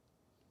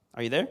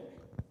 Are you there?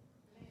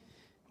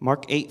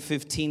 Mark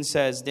 8:15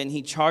 says, Then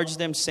he charged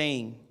them,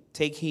 saying,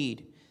 Take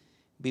heed,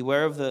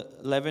 beware of the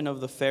leaven of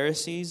the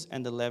Pharisees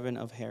and the leaven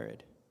of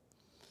Herod.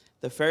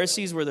 The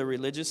Pharisees were the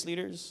religious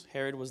leaders.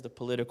 Herod was the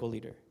political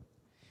leader.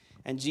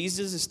 And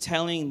Jesus is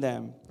telling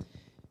them,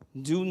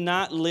 do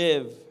not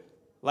live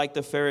like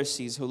the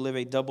Pharisees who live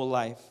a double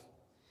life.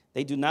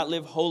 They do not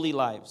live holy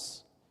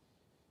lives.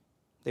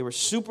 They were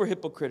super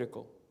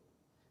hypocritical.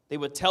 They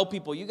would tell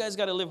people, you guys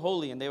got to live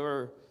holy. And they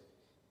were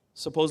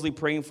supposedly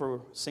praying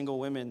for single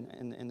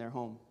women in their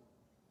home.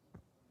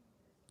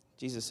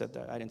 Jesus said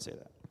that. I didn't say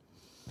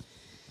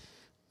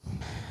that.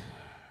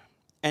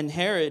 And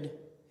Herod,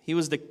 he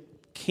was the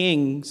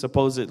king,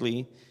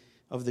 supposedly,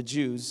 of the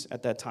Jews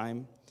at that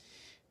time.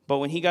 But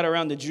when he got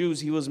around the Jews,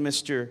 he was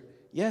Mr.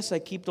 Yes, I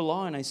keep the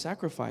law and I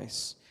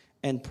sacrifice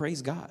and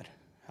praise God.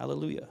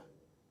 Hallelujah.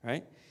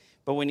 Right?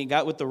 But when he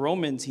got with the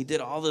Romans, he did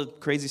all the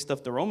crazy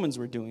stuff the Romans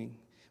were doing.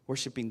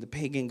 Worshiping the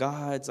pagan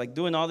gods, like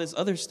doing all this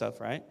other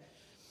stuff, right?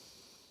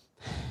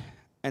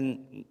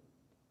 And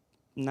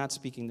not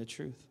speaking the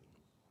truth.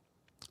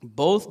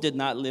 Both did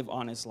not live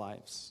honest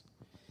lives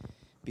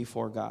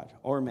before God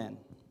or men.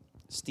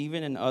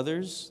 Stephen and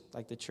others,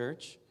 like the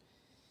church,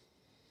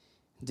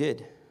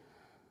 did.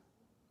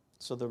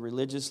 So the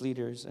religious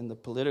leaders and the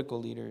political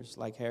leaders,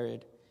 like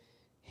Herod,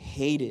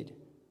 hated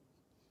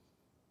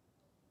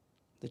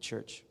the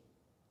church.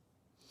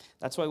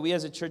 That's why we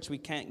as a church, we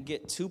can't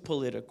get too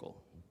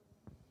political.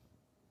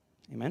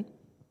 Amen?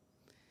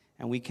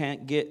 And we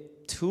can't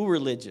get too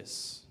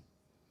religious.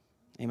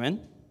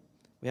 Amen?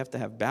 We have to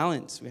have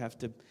balance.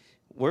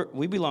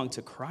 We belong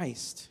to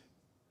Christ.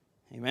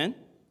 Amen?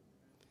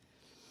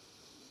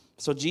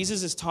 So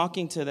Jesus is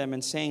talking to them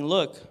and saying,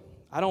 look,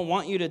 I don't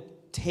want you to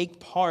take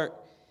part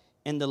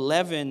in the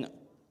leaven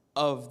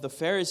of the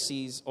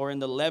Pharisees or in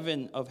the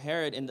leaven of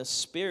Herod in the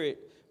spirit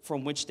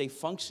from which they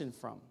function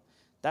from.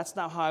 That's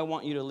not how I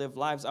want you to live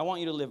lives. I want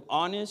you to live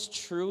honest,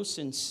 true,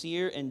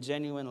 sincere, and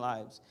genuine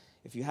lives.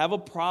 If you have a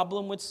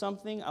problem with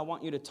something, I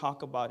want you to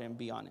talk about it and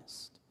be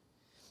honest.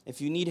 If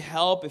you need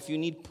help, if you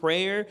need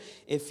prayer,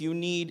 if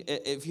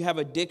you have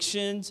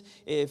addictions,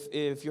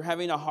 if you're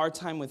having a hard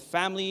time with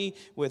family,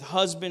 with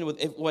husband,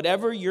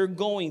 whatever you're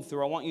going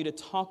through, I want you to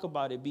talk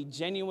about it. Be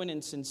genuine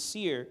and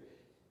sincere,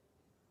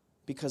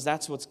 because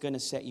that's what's going to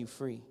set you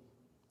free.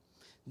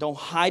 Don't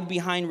hide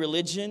behind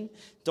religion.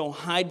 Don't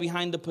hide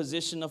behind the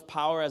position of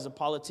power as a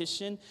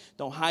politician.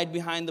 Don't hide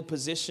behind the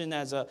position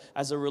as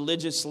a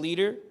religious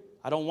leader.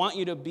 I don't want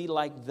you to be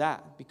like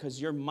that,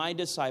 because you're my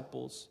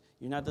disciples.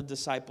 You're not the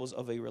disciples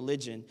of a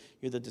religion.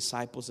 You're the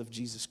disciples of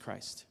Jesus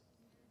Christ.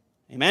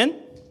 Amen?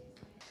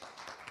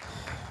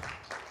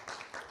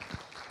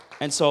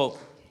 And so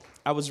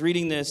I was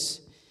reading this,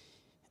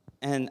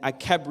 and I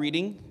kept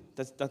reading.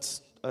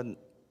 That's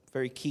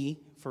very key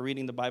for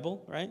reading the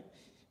Bible, right?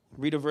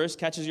 Read a verse,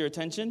 catches your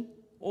attention.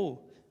 Oh,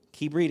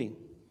 keep reading.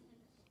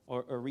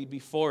 Or read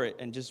before it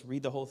and just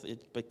read the whole thing,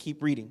 but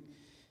keep reading.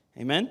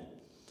 Amen?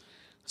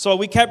 So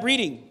we kept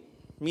reading,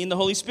 me and the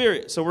Holy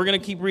Spirit. So we're going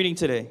to keep reading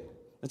today.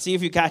 Let's see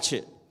if you catch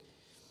it.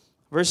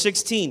 Verse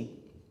 16.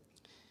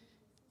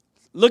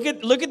 Look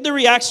at the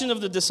reaction of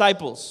the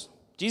disciples.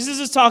 Jesus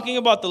is talking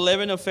about the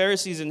leaven of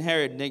Pharisees and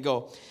Herod. And they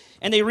go,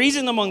 and they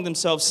reason among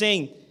themselves,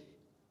 saying,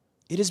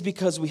 it is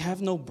because we have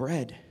no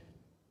bread.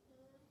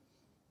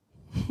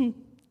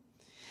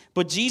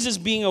 But Jesus,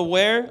 being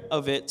aware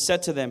of it,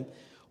 said to them,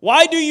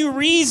 why do you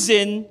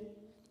reason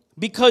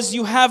because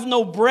you have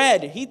no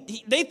bread?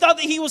 They thought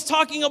that he was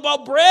talking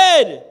about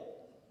bread.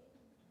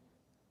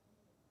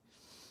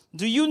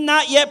 Do you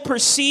not yet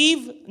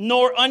perceive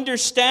nor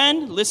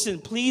understand? Listen,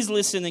 please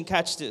listen and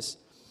catch this.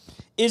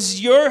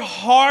 Is your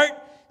heart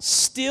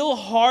still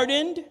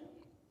hardened?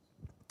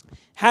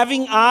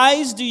 Having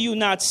eyes, do you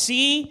not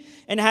see?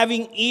 And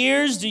having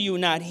ears, do you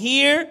not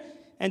hear?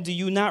 And do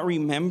you not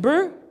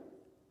remember?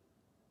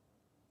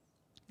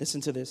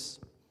 Listen to this.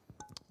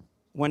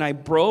 When I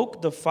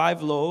broke the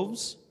 5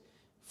 loaves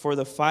for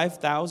the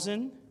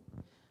 5,000,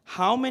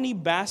 how many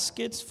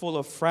baskets full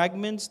of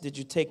fragments did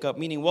you take up?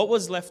 Meaning, what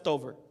was left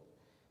over?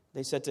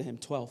 They said to him,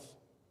 12.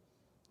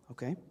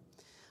 Okay.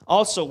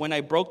 Also, when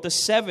I broke the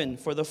 7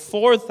 for the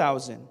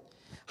 4,000,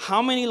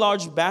 how many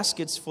large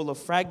baskets full of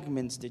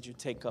fragments did you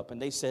take up?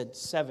 And they said,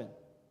 7.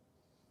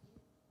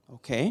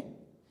 Okay.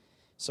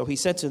 So he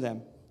said to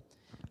them,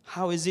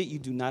 how is it you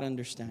do not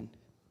understand?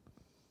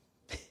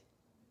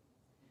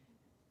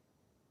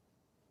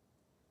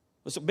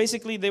 So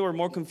basically, they were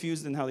more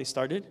confused than how they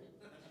started.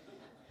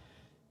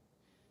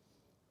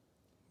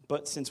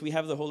 But since we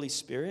have the Holy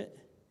Spirit,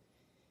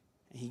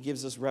 and he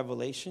gives us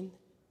revelation,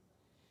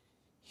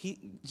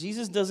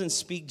 Jesus doesn't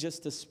speak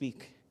just to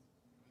speak.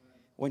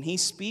 When he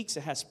speaks,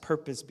 it has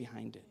purpose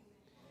behind it.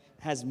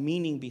 It has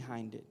meaning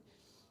behind it.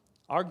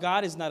 Our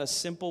God is not a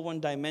simple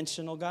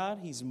one-dimensional God.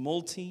 He's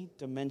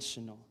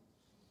multi-dimensional.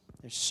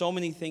 There's so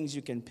many things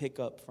you can pick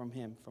up from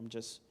him from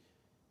just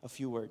a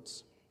few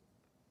words.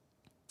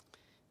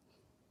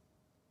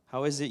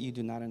 How is it you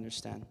do not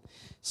understand?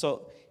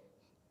 So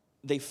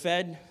they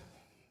fed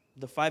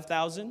the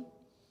 5,000,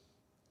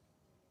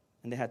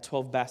 and they had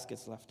 12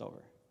 baskets left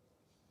over.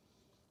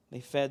 They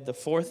fed the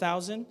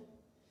 4,000,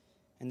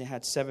 and they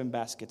had 7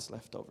 baskets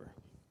left over.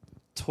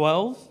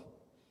 12,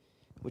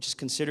 which is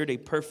considered a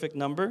perfect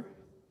number,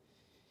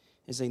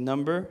 is a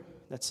number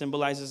that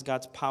symbolizes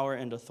God's power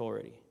and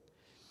authority,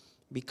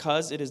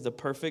 because it is the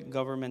perfect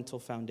governmental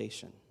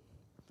foundation.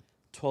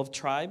 12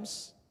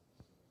 tribes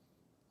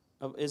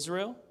of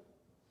Israel,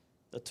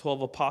 the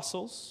 12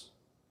 apostles.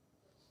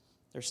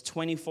 There's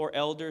 24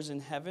 elders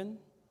in heaven,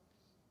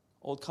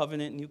 Old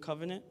Covenant, New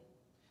Covenant.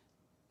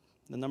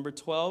 The number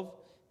 12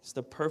 is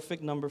the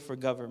perfect number for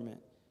government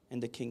in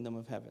the kingdom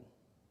of heaven.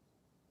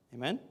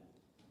 Amen?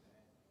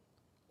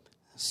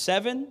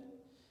 7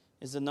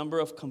 is the number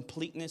of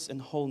completeness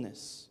and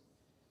wholeness.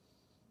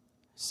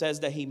 It says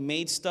that he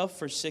made stuff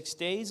for 6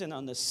 days, and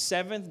on the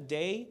 7th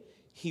day,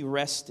 he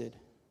rested.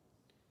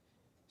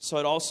 So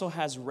it also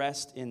has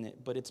rest in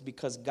it, but it's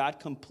because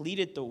God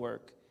completed the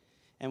work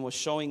and was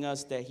showing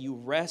us that you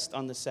rest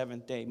on the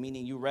 7th day,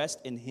 meaning you rest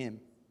in him.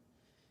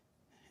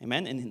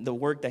 Amen? In the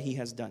work that he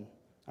has done.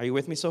 Are you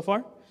with me so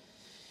far?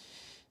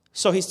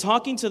 So he's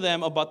talking to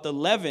them about the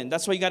leaven.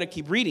 That's why you got to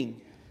keep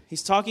reading.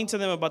 He's talking to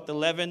them about the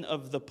leaven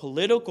of the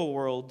political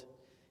world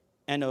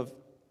and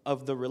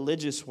of the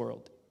religious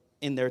world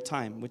in their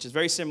time, which is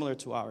very similar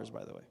to ours,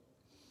 by the way.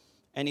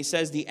 And he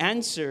says the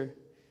answer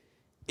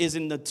is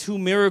in the 2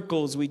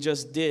 miracles we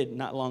just did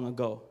not long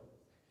ago,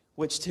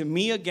 which to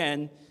me,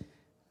 again,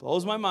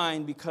 blows my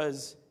mind,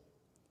 because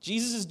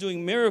Jesus is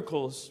doing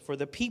miracles for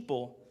the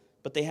people,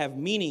 but they have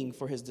meaning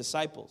for his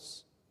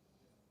disciples.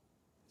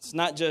 It's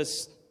not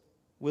just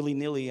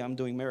willy-nilly, I'm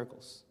doing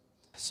miracles.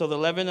 So the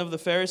leaven of the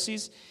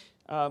Pharisees,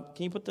 can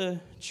you put the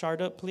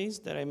chart up, please,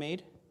 that I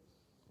made?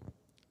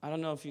 I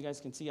don't know if you guys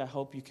can see. I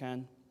hope you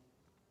can.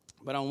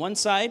 But on one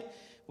side,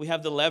 we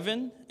have the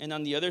leaven, and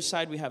on the other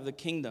side, we have the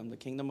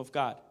kingdom of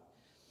God.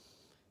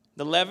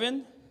 The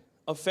leaven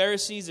of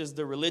Pharisees is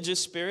the religious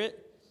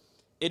spirit.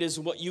 It is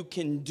what you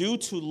can do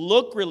to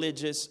look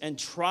religious and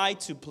try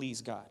to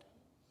please God.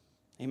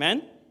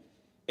 Amen?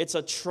 It's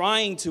a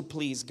trying to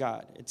please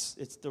God.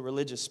 It's the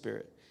religious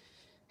spirit.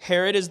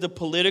 Herod is the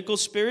political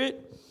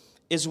spirit,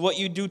 is what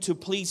you do to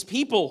please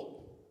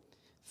people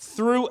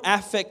through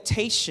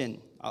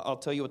affectation. I'll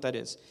tell you what that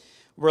is.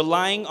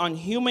 Relying on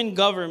human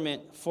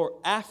government for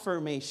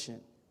affirmation.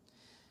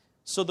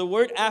 So the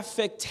word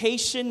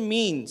affectation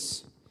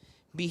means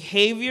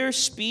behavior,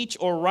 speech,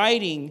 or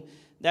writing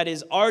that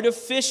is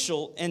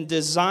artificial and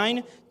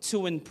designed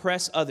to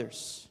impress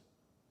others.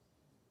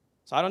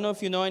 So I don't know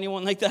if you know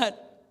anyone like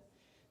that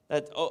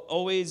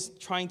always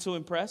trying to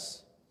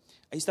impress.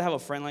 I used to have a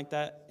friend like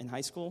that in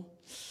high school,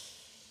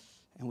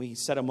 and we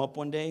set him up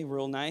one day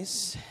real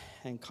nice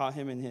and caught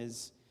him in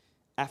his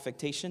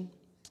affectation,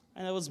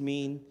 and it was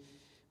mean,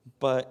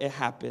 but it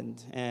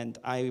happened, and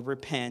I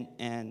repent,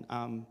 and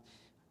I'm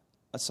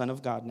a son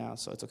of God now,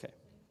 so it's okay.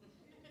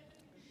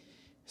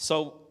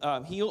 So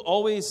he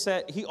always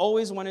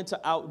wanted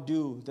to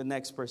outdo the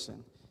next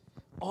person.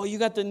 Oh, you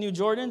got the new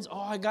Jordans? Oh,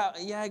 I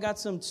got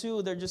some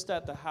too. They're just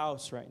at the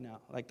house right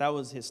now. Like, that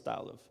was his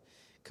style of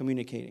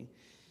communicating.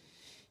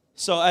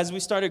 So as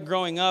we started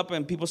growing up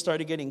and people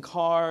started getting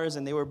cars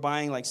and they were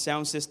buying like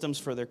sound systems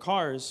for their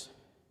cars,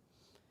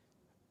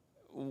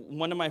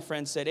 one of my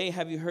friends said, hey,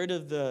 have you heard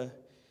of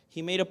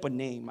he made up a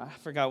name. I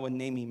forgot what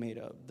name he made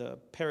up. The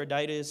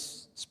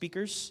Paraditis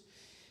speakers.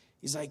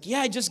 He's like, yeah,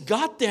 I just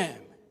got them.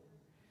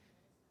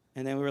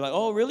 And then we were like,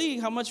 oh, really?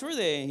 How much were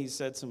they? And he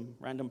said some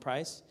random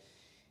price.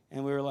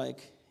 And we were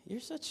like,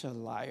 you're such a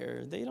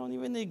liar. They don't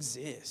even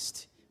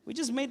exist. We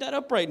just made that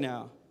up right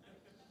now.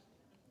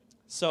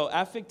 So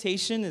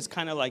affectation is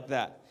kind of like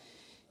that.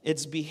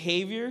 It's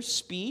behavior,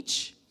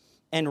 speech,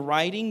 and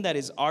writing that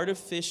is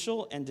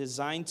artificial and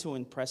designed to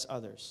impress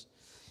others.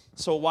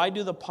 So why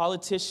do the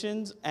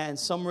politicians and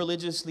some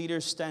religious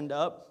leaders stand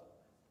up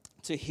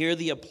to hear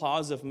the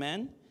applause of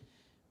men?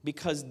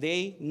 Because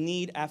they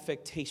need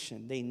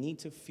affectation. They need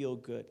to feel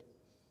good.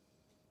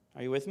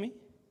 Are you with me?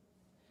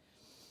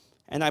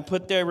 And I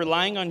put there,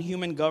 relying on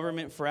human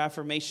government for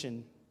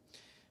affirmation.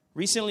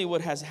 Recently,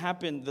 what has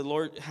happened, the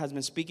Lord has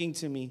been speaking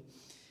to me.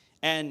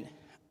 And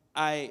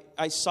I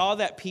saw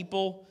that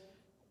people,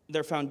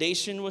 their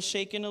foundation was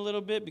shaken a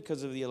little bit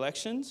because of the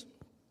elections.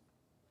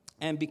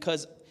 And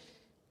because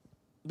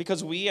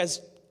we as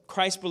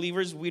Christ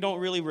believers, we don't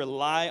really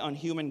rely on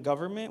human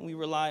government. We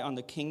rely on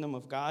the kingdom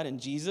of God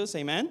and Jesus.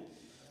 Amen?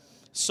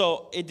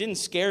 So it didn't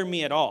scare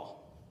me at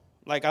all.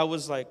 Like, I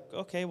was like,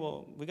 okay,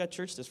 well, we got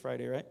church this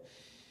Friday, right?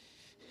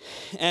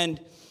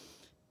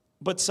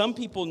 But some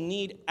people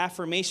need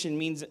affirmation,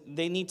 means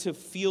they need to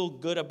feel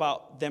good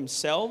about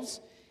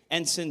themselves.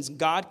 And since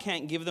God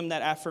can't give them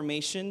that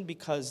affirmation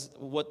because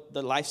what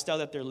the lifestyle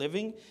that they're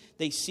living,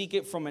 they seek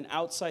it from an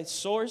outside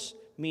source,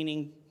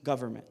 meaning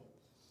government.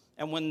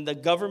 And when the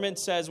government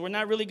says, we're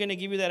not really going to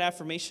give you that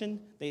affirmation,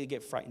 they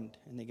get frightened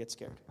and they get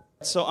scared.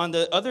 So on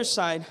the other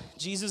side,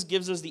 Jesus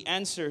gives us the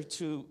answer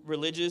to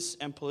religious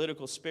and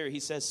political spirit. He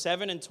says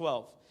 7 and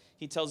 12.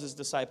 He tells his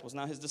disciples.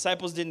 Now, his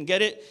disciples didn't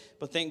get it,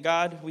 but thank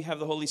God we have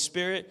the Holy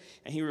Spirit,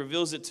 and he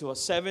reveals it to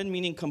us. 7,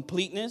 meaning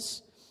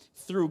completeness.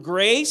 Through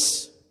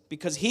grace,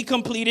 because he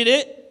completed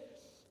it,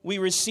 we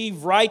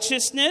receive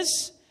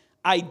righteousness,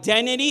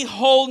 identity,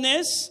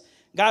 wholeness.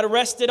 God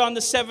rested on the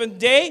 7th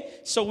day,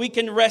 so we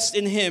can rest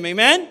in him.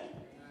 Amen?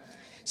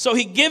 So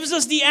he gives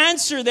us the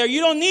answer there.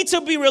 You don't need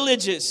to be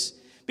religious,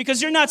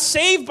 because you're not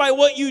saved by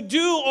what you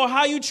do or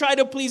how you try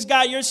to please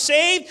God. You're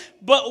saved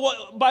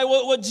by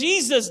what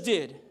Jesus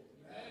did.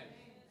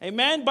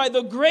 Amen? By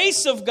the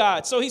grace of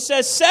God. So he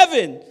says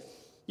 7,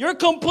 you're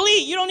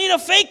complete. You don't need to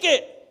fake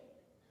it.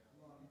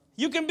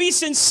 You can be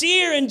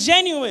sincere and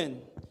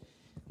genuine.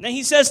 And then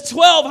he says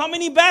 12. How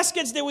many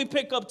baskets did we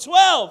pick up?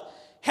 12.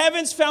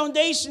 Heaven's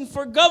foundation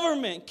for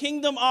government.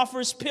 Kingdom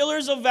offers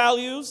pillars of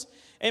values.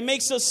 It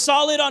makes us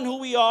solid on who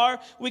we are.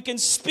 We can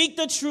speak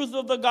the truth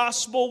of the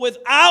gospel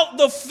without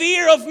the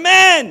fear of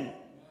men.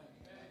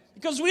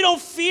 Because we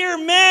don't fear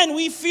men,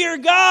 we fear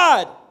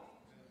God.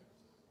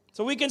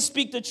 So we can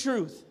speak the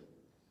truth.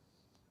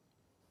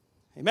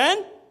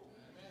 Amen?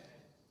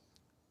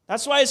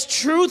 That's why it's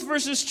truth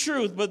versus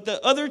truth. But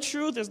the other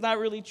truth is not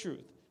really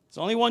truth. It's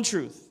only one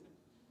truth.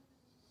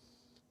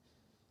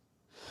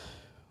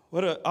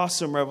 What an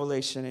awesome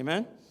revelation.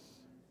 Amen?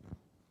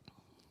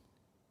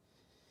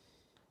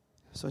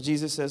 So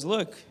Jesus says,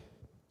 look,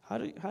 how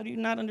do you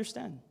not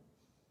understand?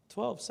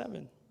 12:7.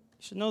 You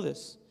should know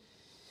this.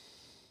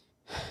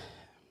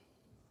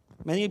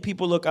 Many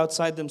people look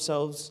outside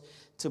themselves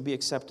to be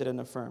accepted and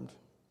affirmed.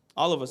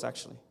 All of us,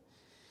 actually.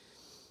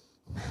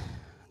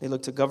 They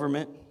look to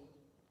government.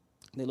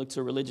 They look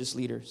to religious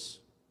leaders.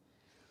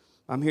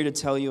 I'm here to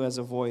tell you as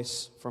a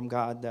voice from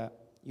God that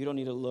you don't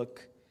need to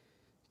look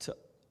to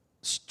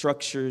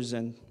structures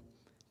and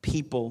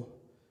people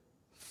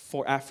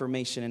for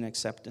affirmation and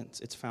acceptance.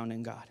 It's found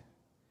in God.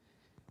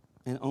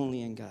 And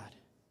only in God.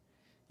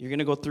 You're going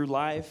to go through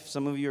life.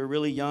 Some of you are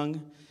really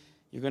young.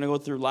 You're going to go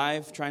through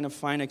life trying to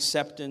find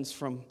acceptance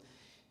from,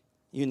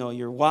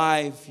 your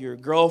wife, your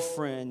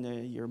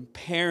girlfriend, your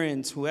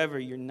parents, whoever.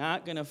 You're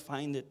not going to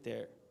find it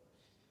there.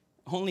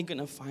 Only going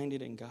to find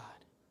it in God.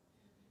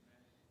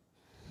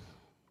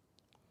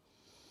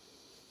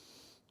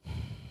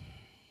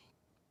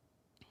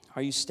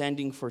 Are you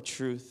standing for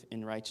truth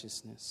and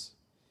righteousness?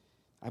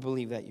 I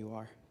believe that you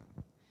are.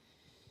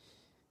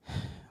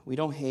 We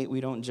don't hate,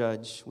 we don't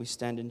judge, we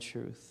stand in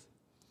truth.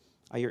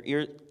 Are your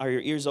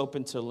ears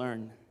open to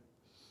learn,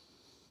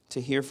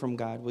 to hear from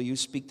God? Will you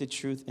speak the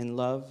truth in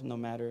love no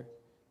matter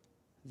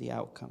the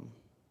outcome?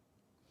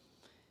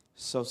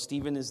 So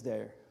Stephen is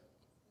there,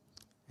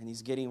 and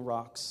he's getting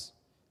rocks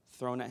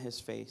thrown at his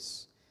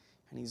face.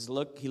 And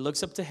he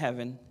looks up to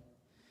heaven,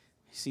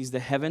 he sees the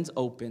heavens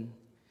open,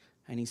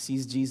 and he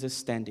sees Jesus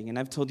standing. And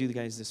I've told you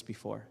guys this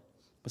before,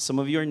 but some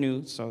of you are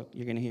new, so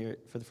you're going to hear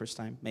it for the first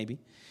time, maybe.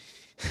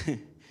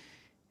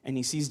 And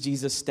he sees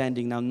Jesus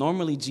standing. Now,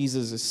 normally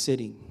Jesus is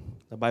sitting.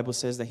 The Bible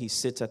says that he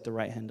sits at the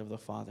right hand of the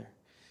Father.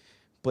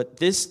 But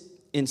this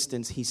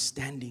instance, he's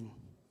standing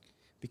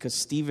because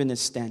Stephen is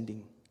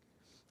standing.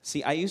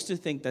 See, I used to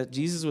think that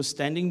Jesus was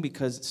standing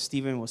because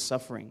Stephen was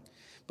suffering.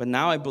 But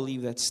now I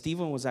believe that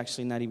Stephen was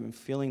actually not even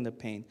feeling the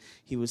pain.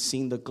 He was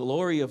seeing the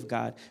glory of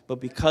God.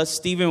 But because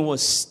Stephen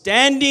was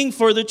standing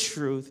for the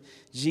truth,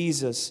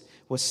 Jesus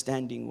was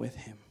standing with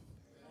him.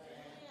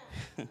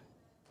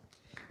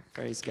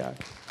 Praise God.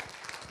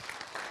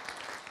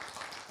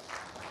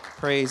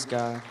 Praise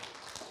God.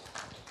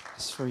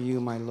 It's for you,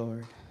 my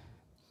Lord.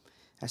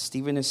 As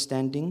Stephen is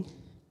standing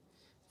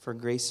for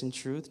grace and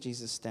truth,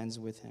 Jesus stands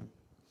with him.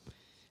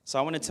 So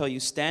I want to tell you,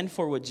 stand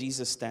for what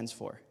Jesus stands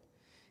for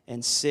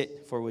and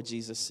sit for what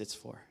Jesus sits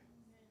for.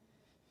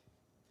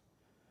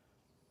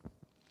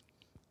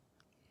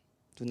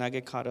 Do not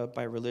get caught up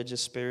by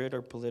religious spirit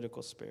or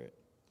political spirit.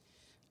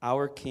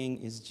 Our King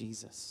is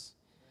Jesus.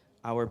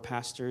 Our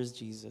pastor is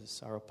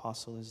Jesus. Our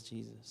apostle is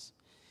Jesus.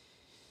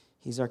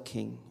 He's our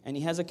King. And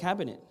he has a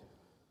cabinet.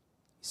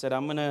 He said,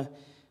 I'm going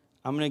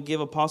to give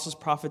apostles,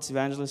 prophets,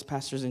 evangelists,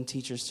 pastors, and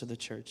teachers to the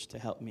church to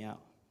help me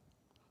out,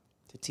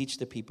 to teach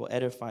the people,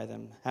 edify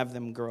them, have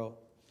them grow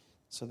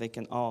so they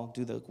can all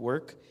do the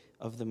work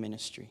of the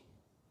ministry.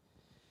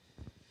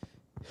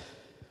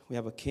 We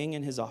have a king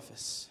in his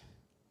office,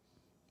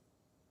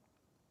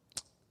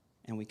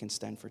 and we can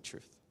stand for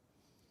truth.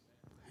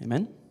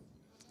 Amen?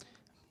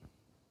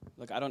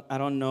 Look, I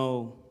don't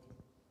know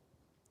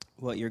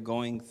what you're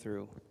going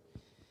through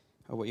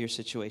or what your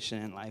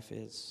situation in life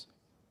is,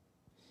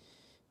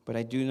 but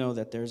I do know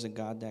that there's a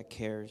God that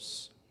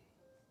cares,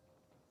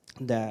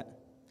 that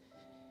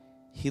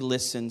he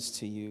listens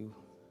to you,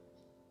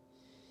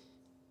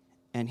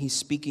 and he's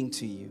speaking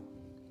to you.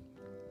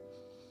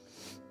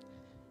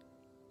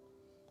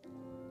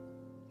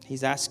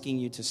 He's asking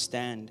you to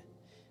stand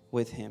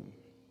with him.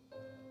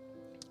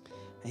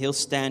 He'll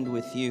stand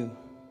with you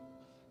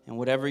in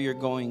whatever you're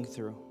going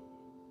through.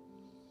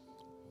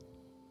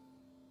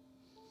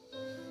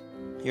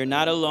 You're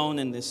not alone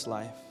in this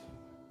life.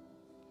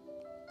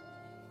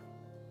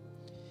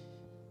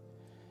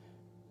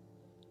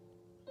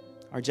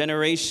 Our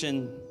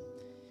generation,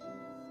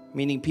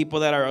 meaning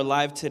people that are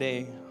alive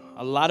today,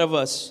 a lot of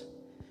us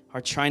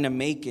are trying to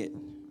make it.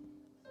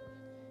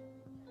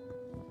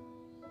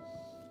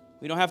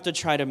 We don't have to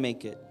try to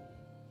make it.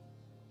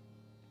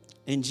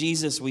 In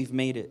Jesus, we've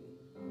made it.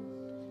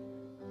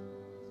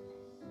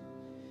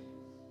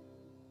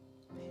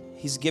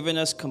 He's given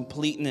us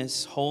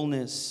completeness,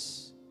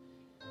 wholeness,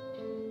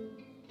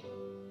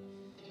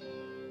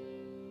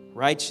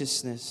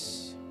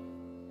 righteousness.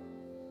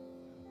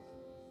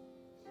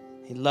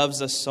 He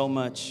loves us so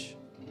much.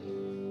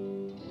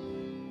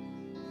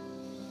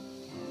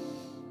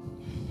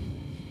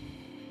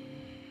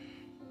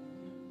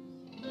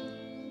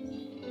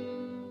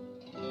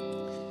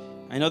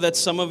 I know that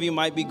some of you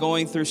might be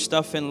going through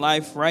stuff in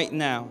life right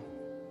now,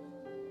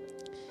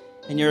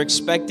 and you're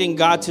expecting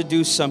God to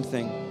do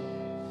something.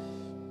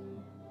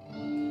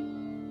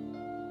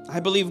 I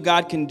believe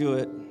God can do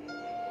it.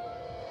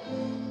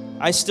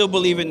 I still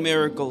believe in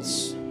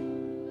miracles.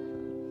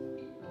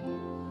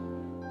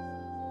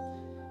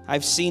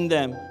 I've seen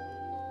them.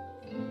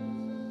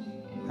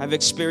 I've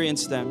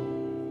experienced them.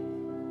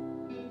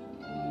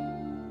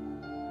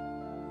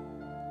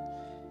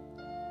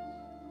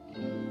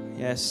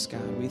 Yes,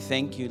 God, we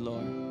thank you,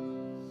 Lord.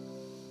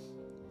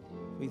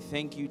 We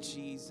thank you,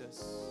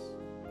 Jesus.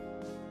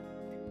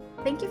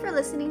 Thank you for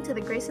listening to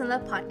the Grace and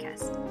Love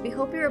podcast. We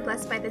hope you were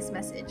blessed by this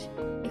message.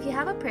 If you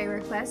have a prayer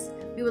request,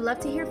 we would love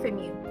to hear from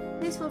you.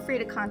 Please feel free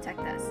to contact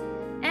us.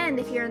 And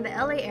if you're in the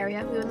LA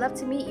area, we would love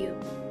to meet you.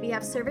 We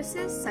have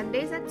services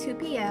Sundays at 2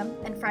 p.m.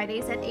 and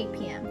Fridays at 8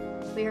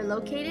 p.m. We are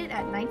located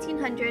at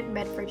 1900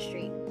 Medford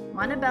Street,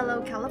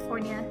 Montebello,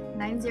 California,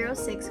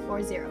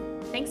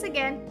 90640. Thanks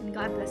again, and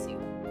God bless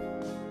you.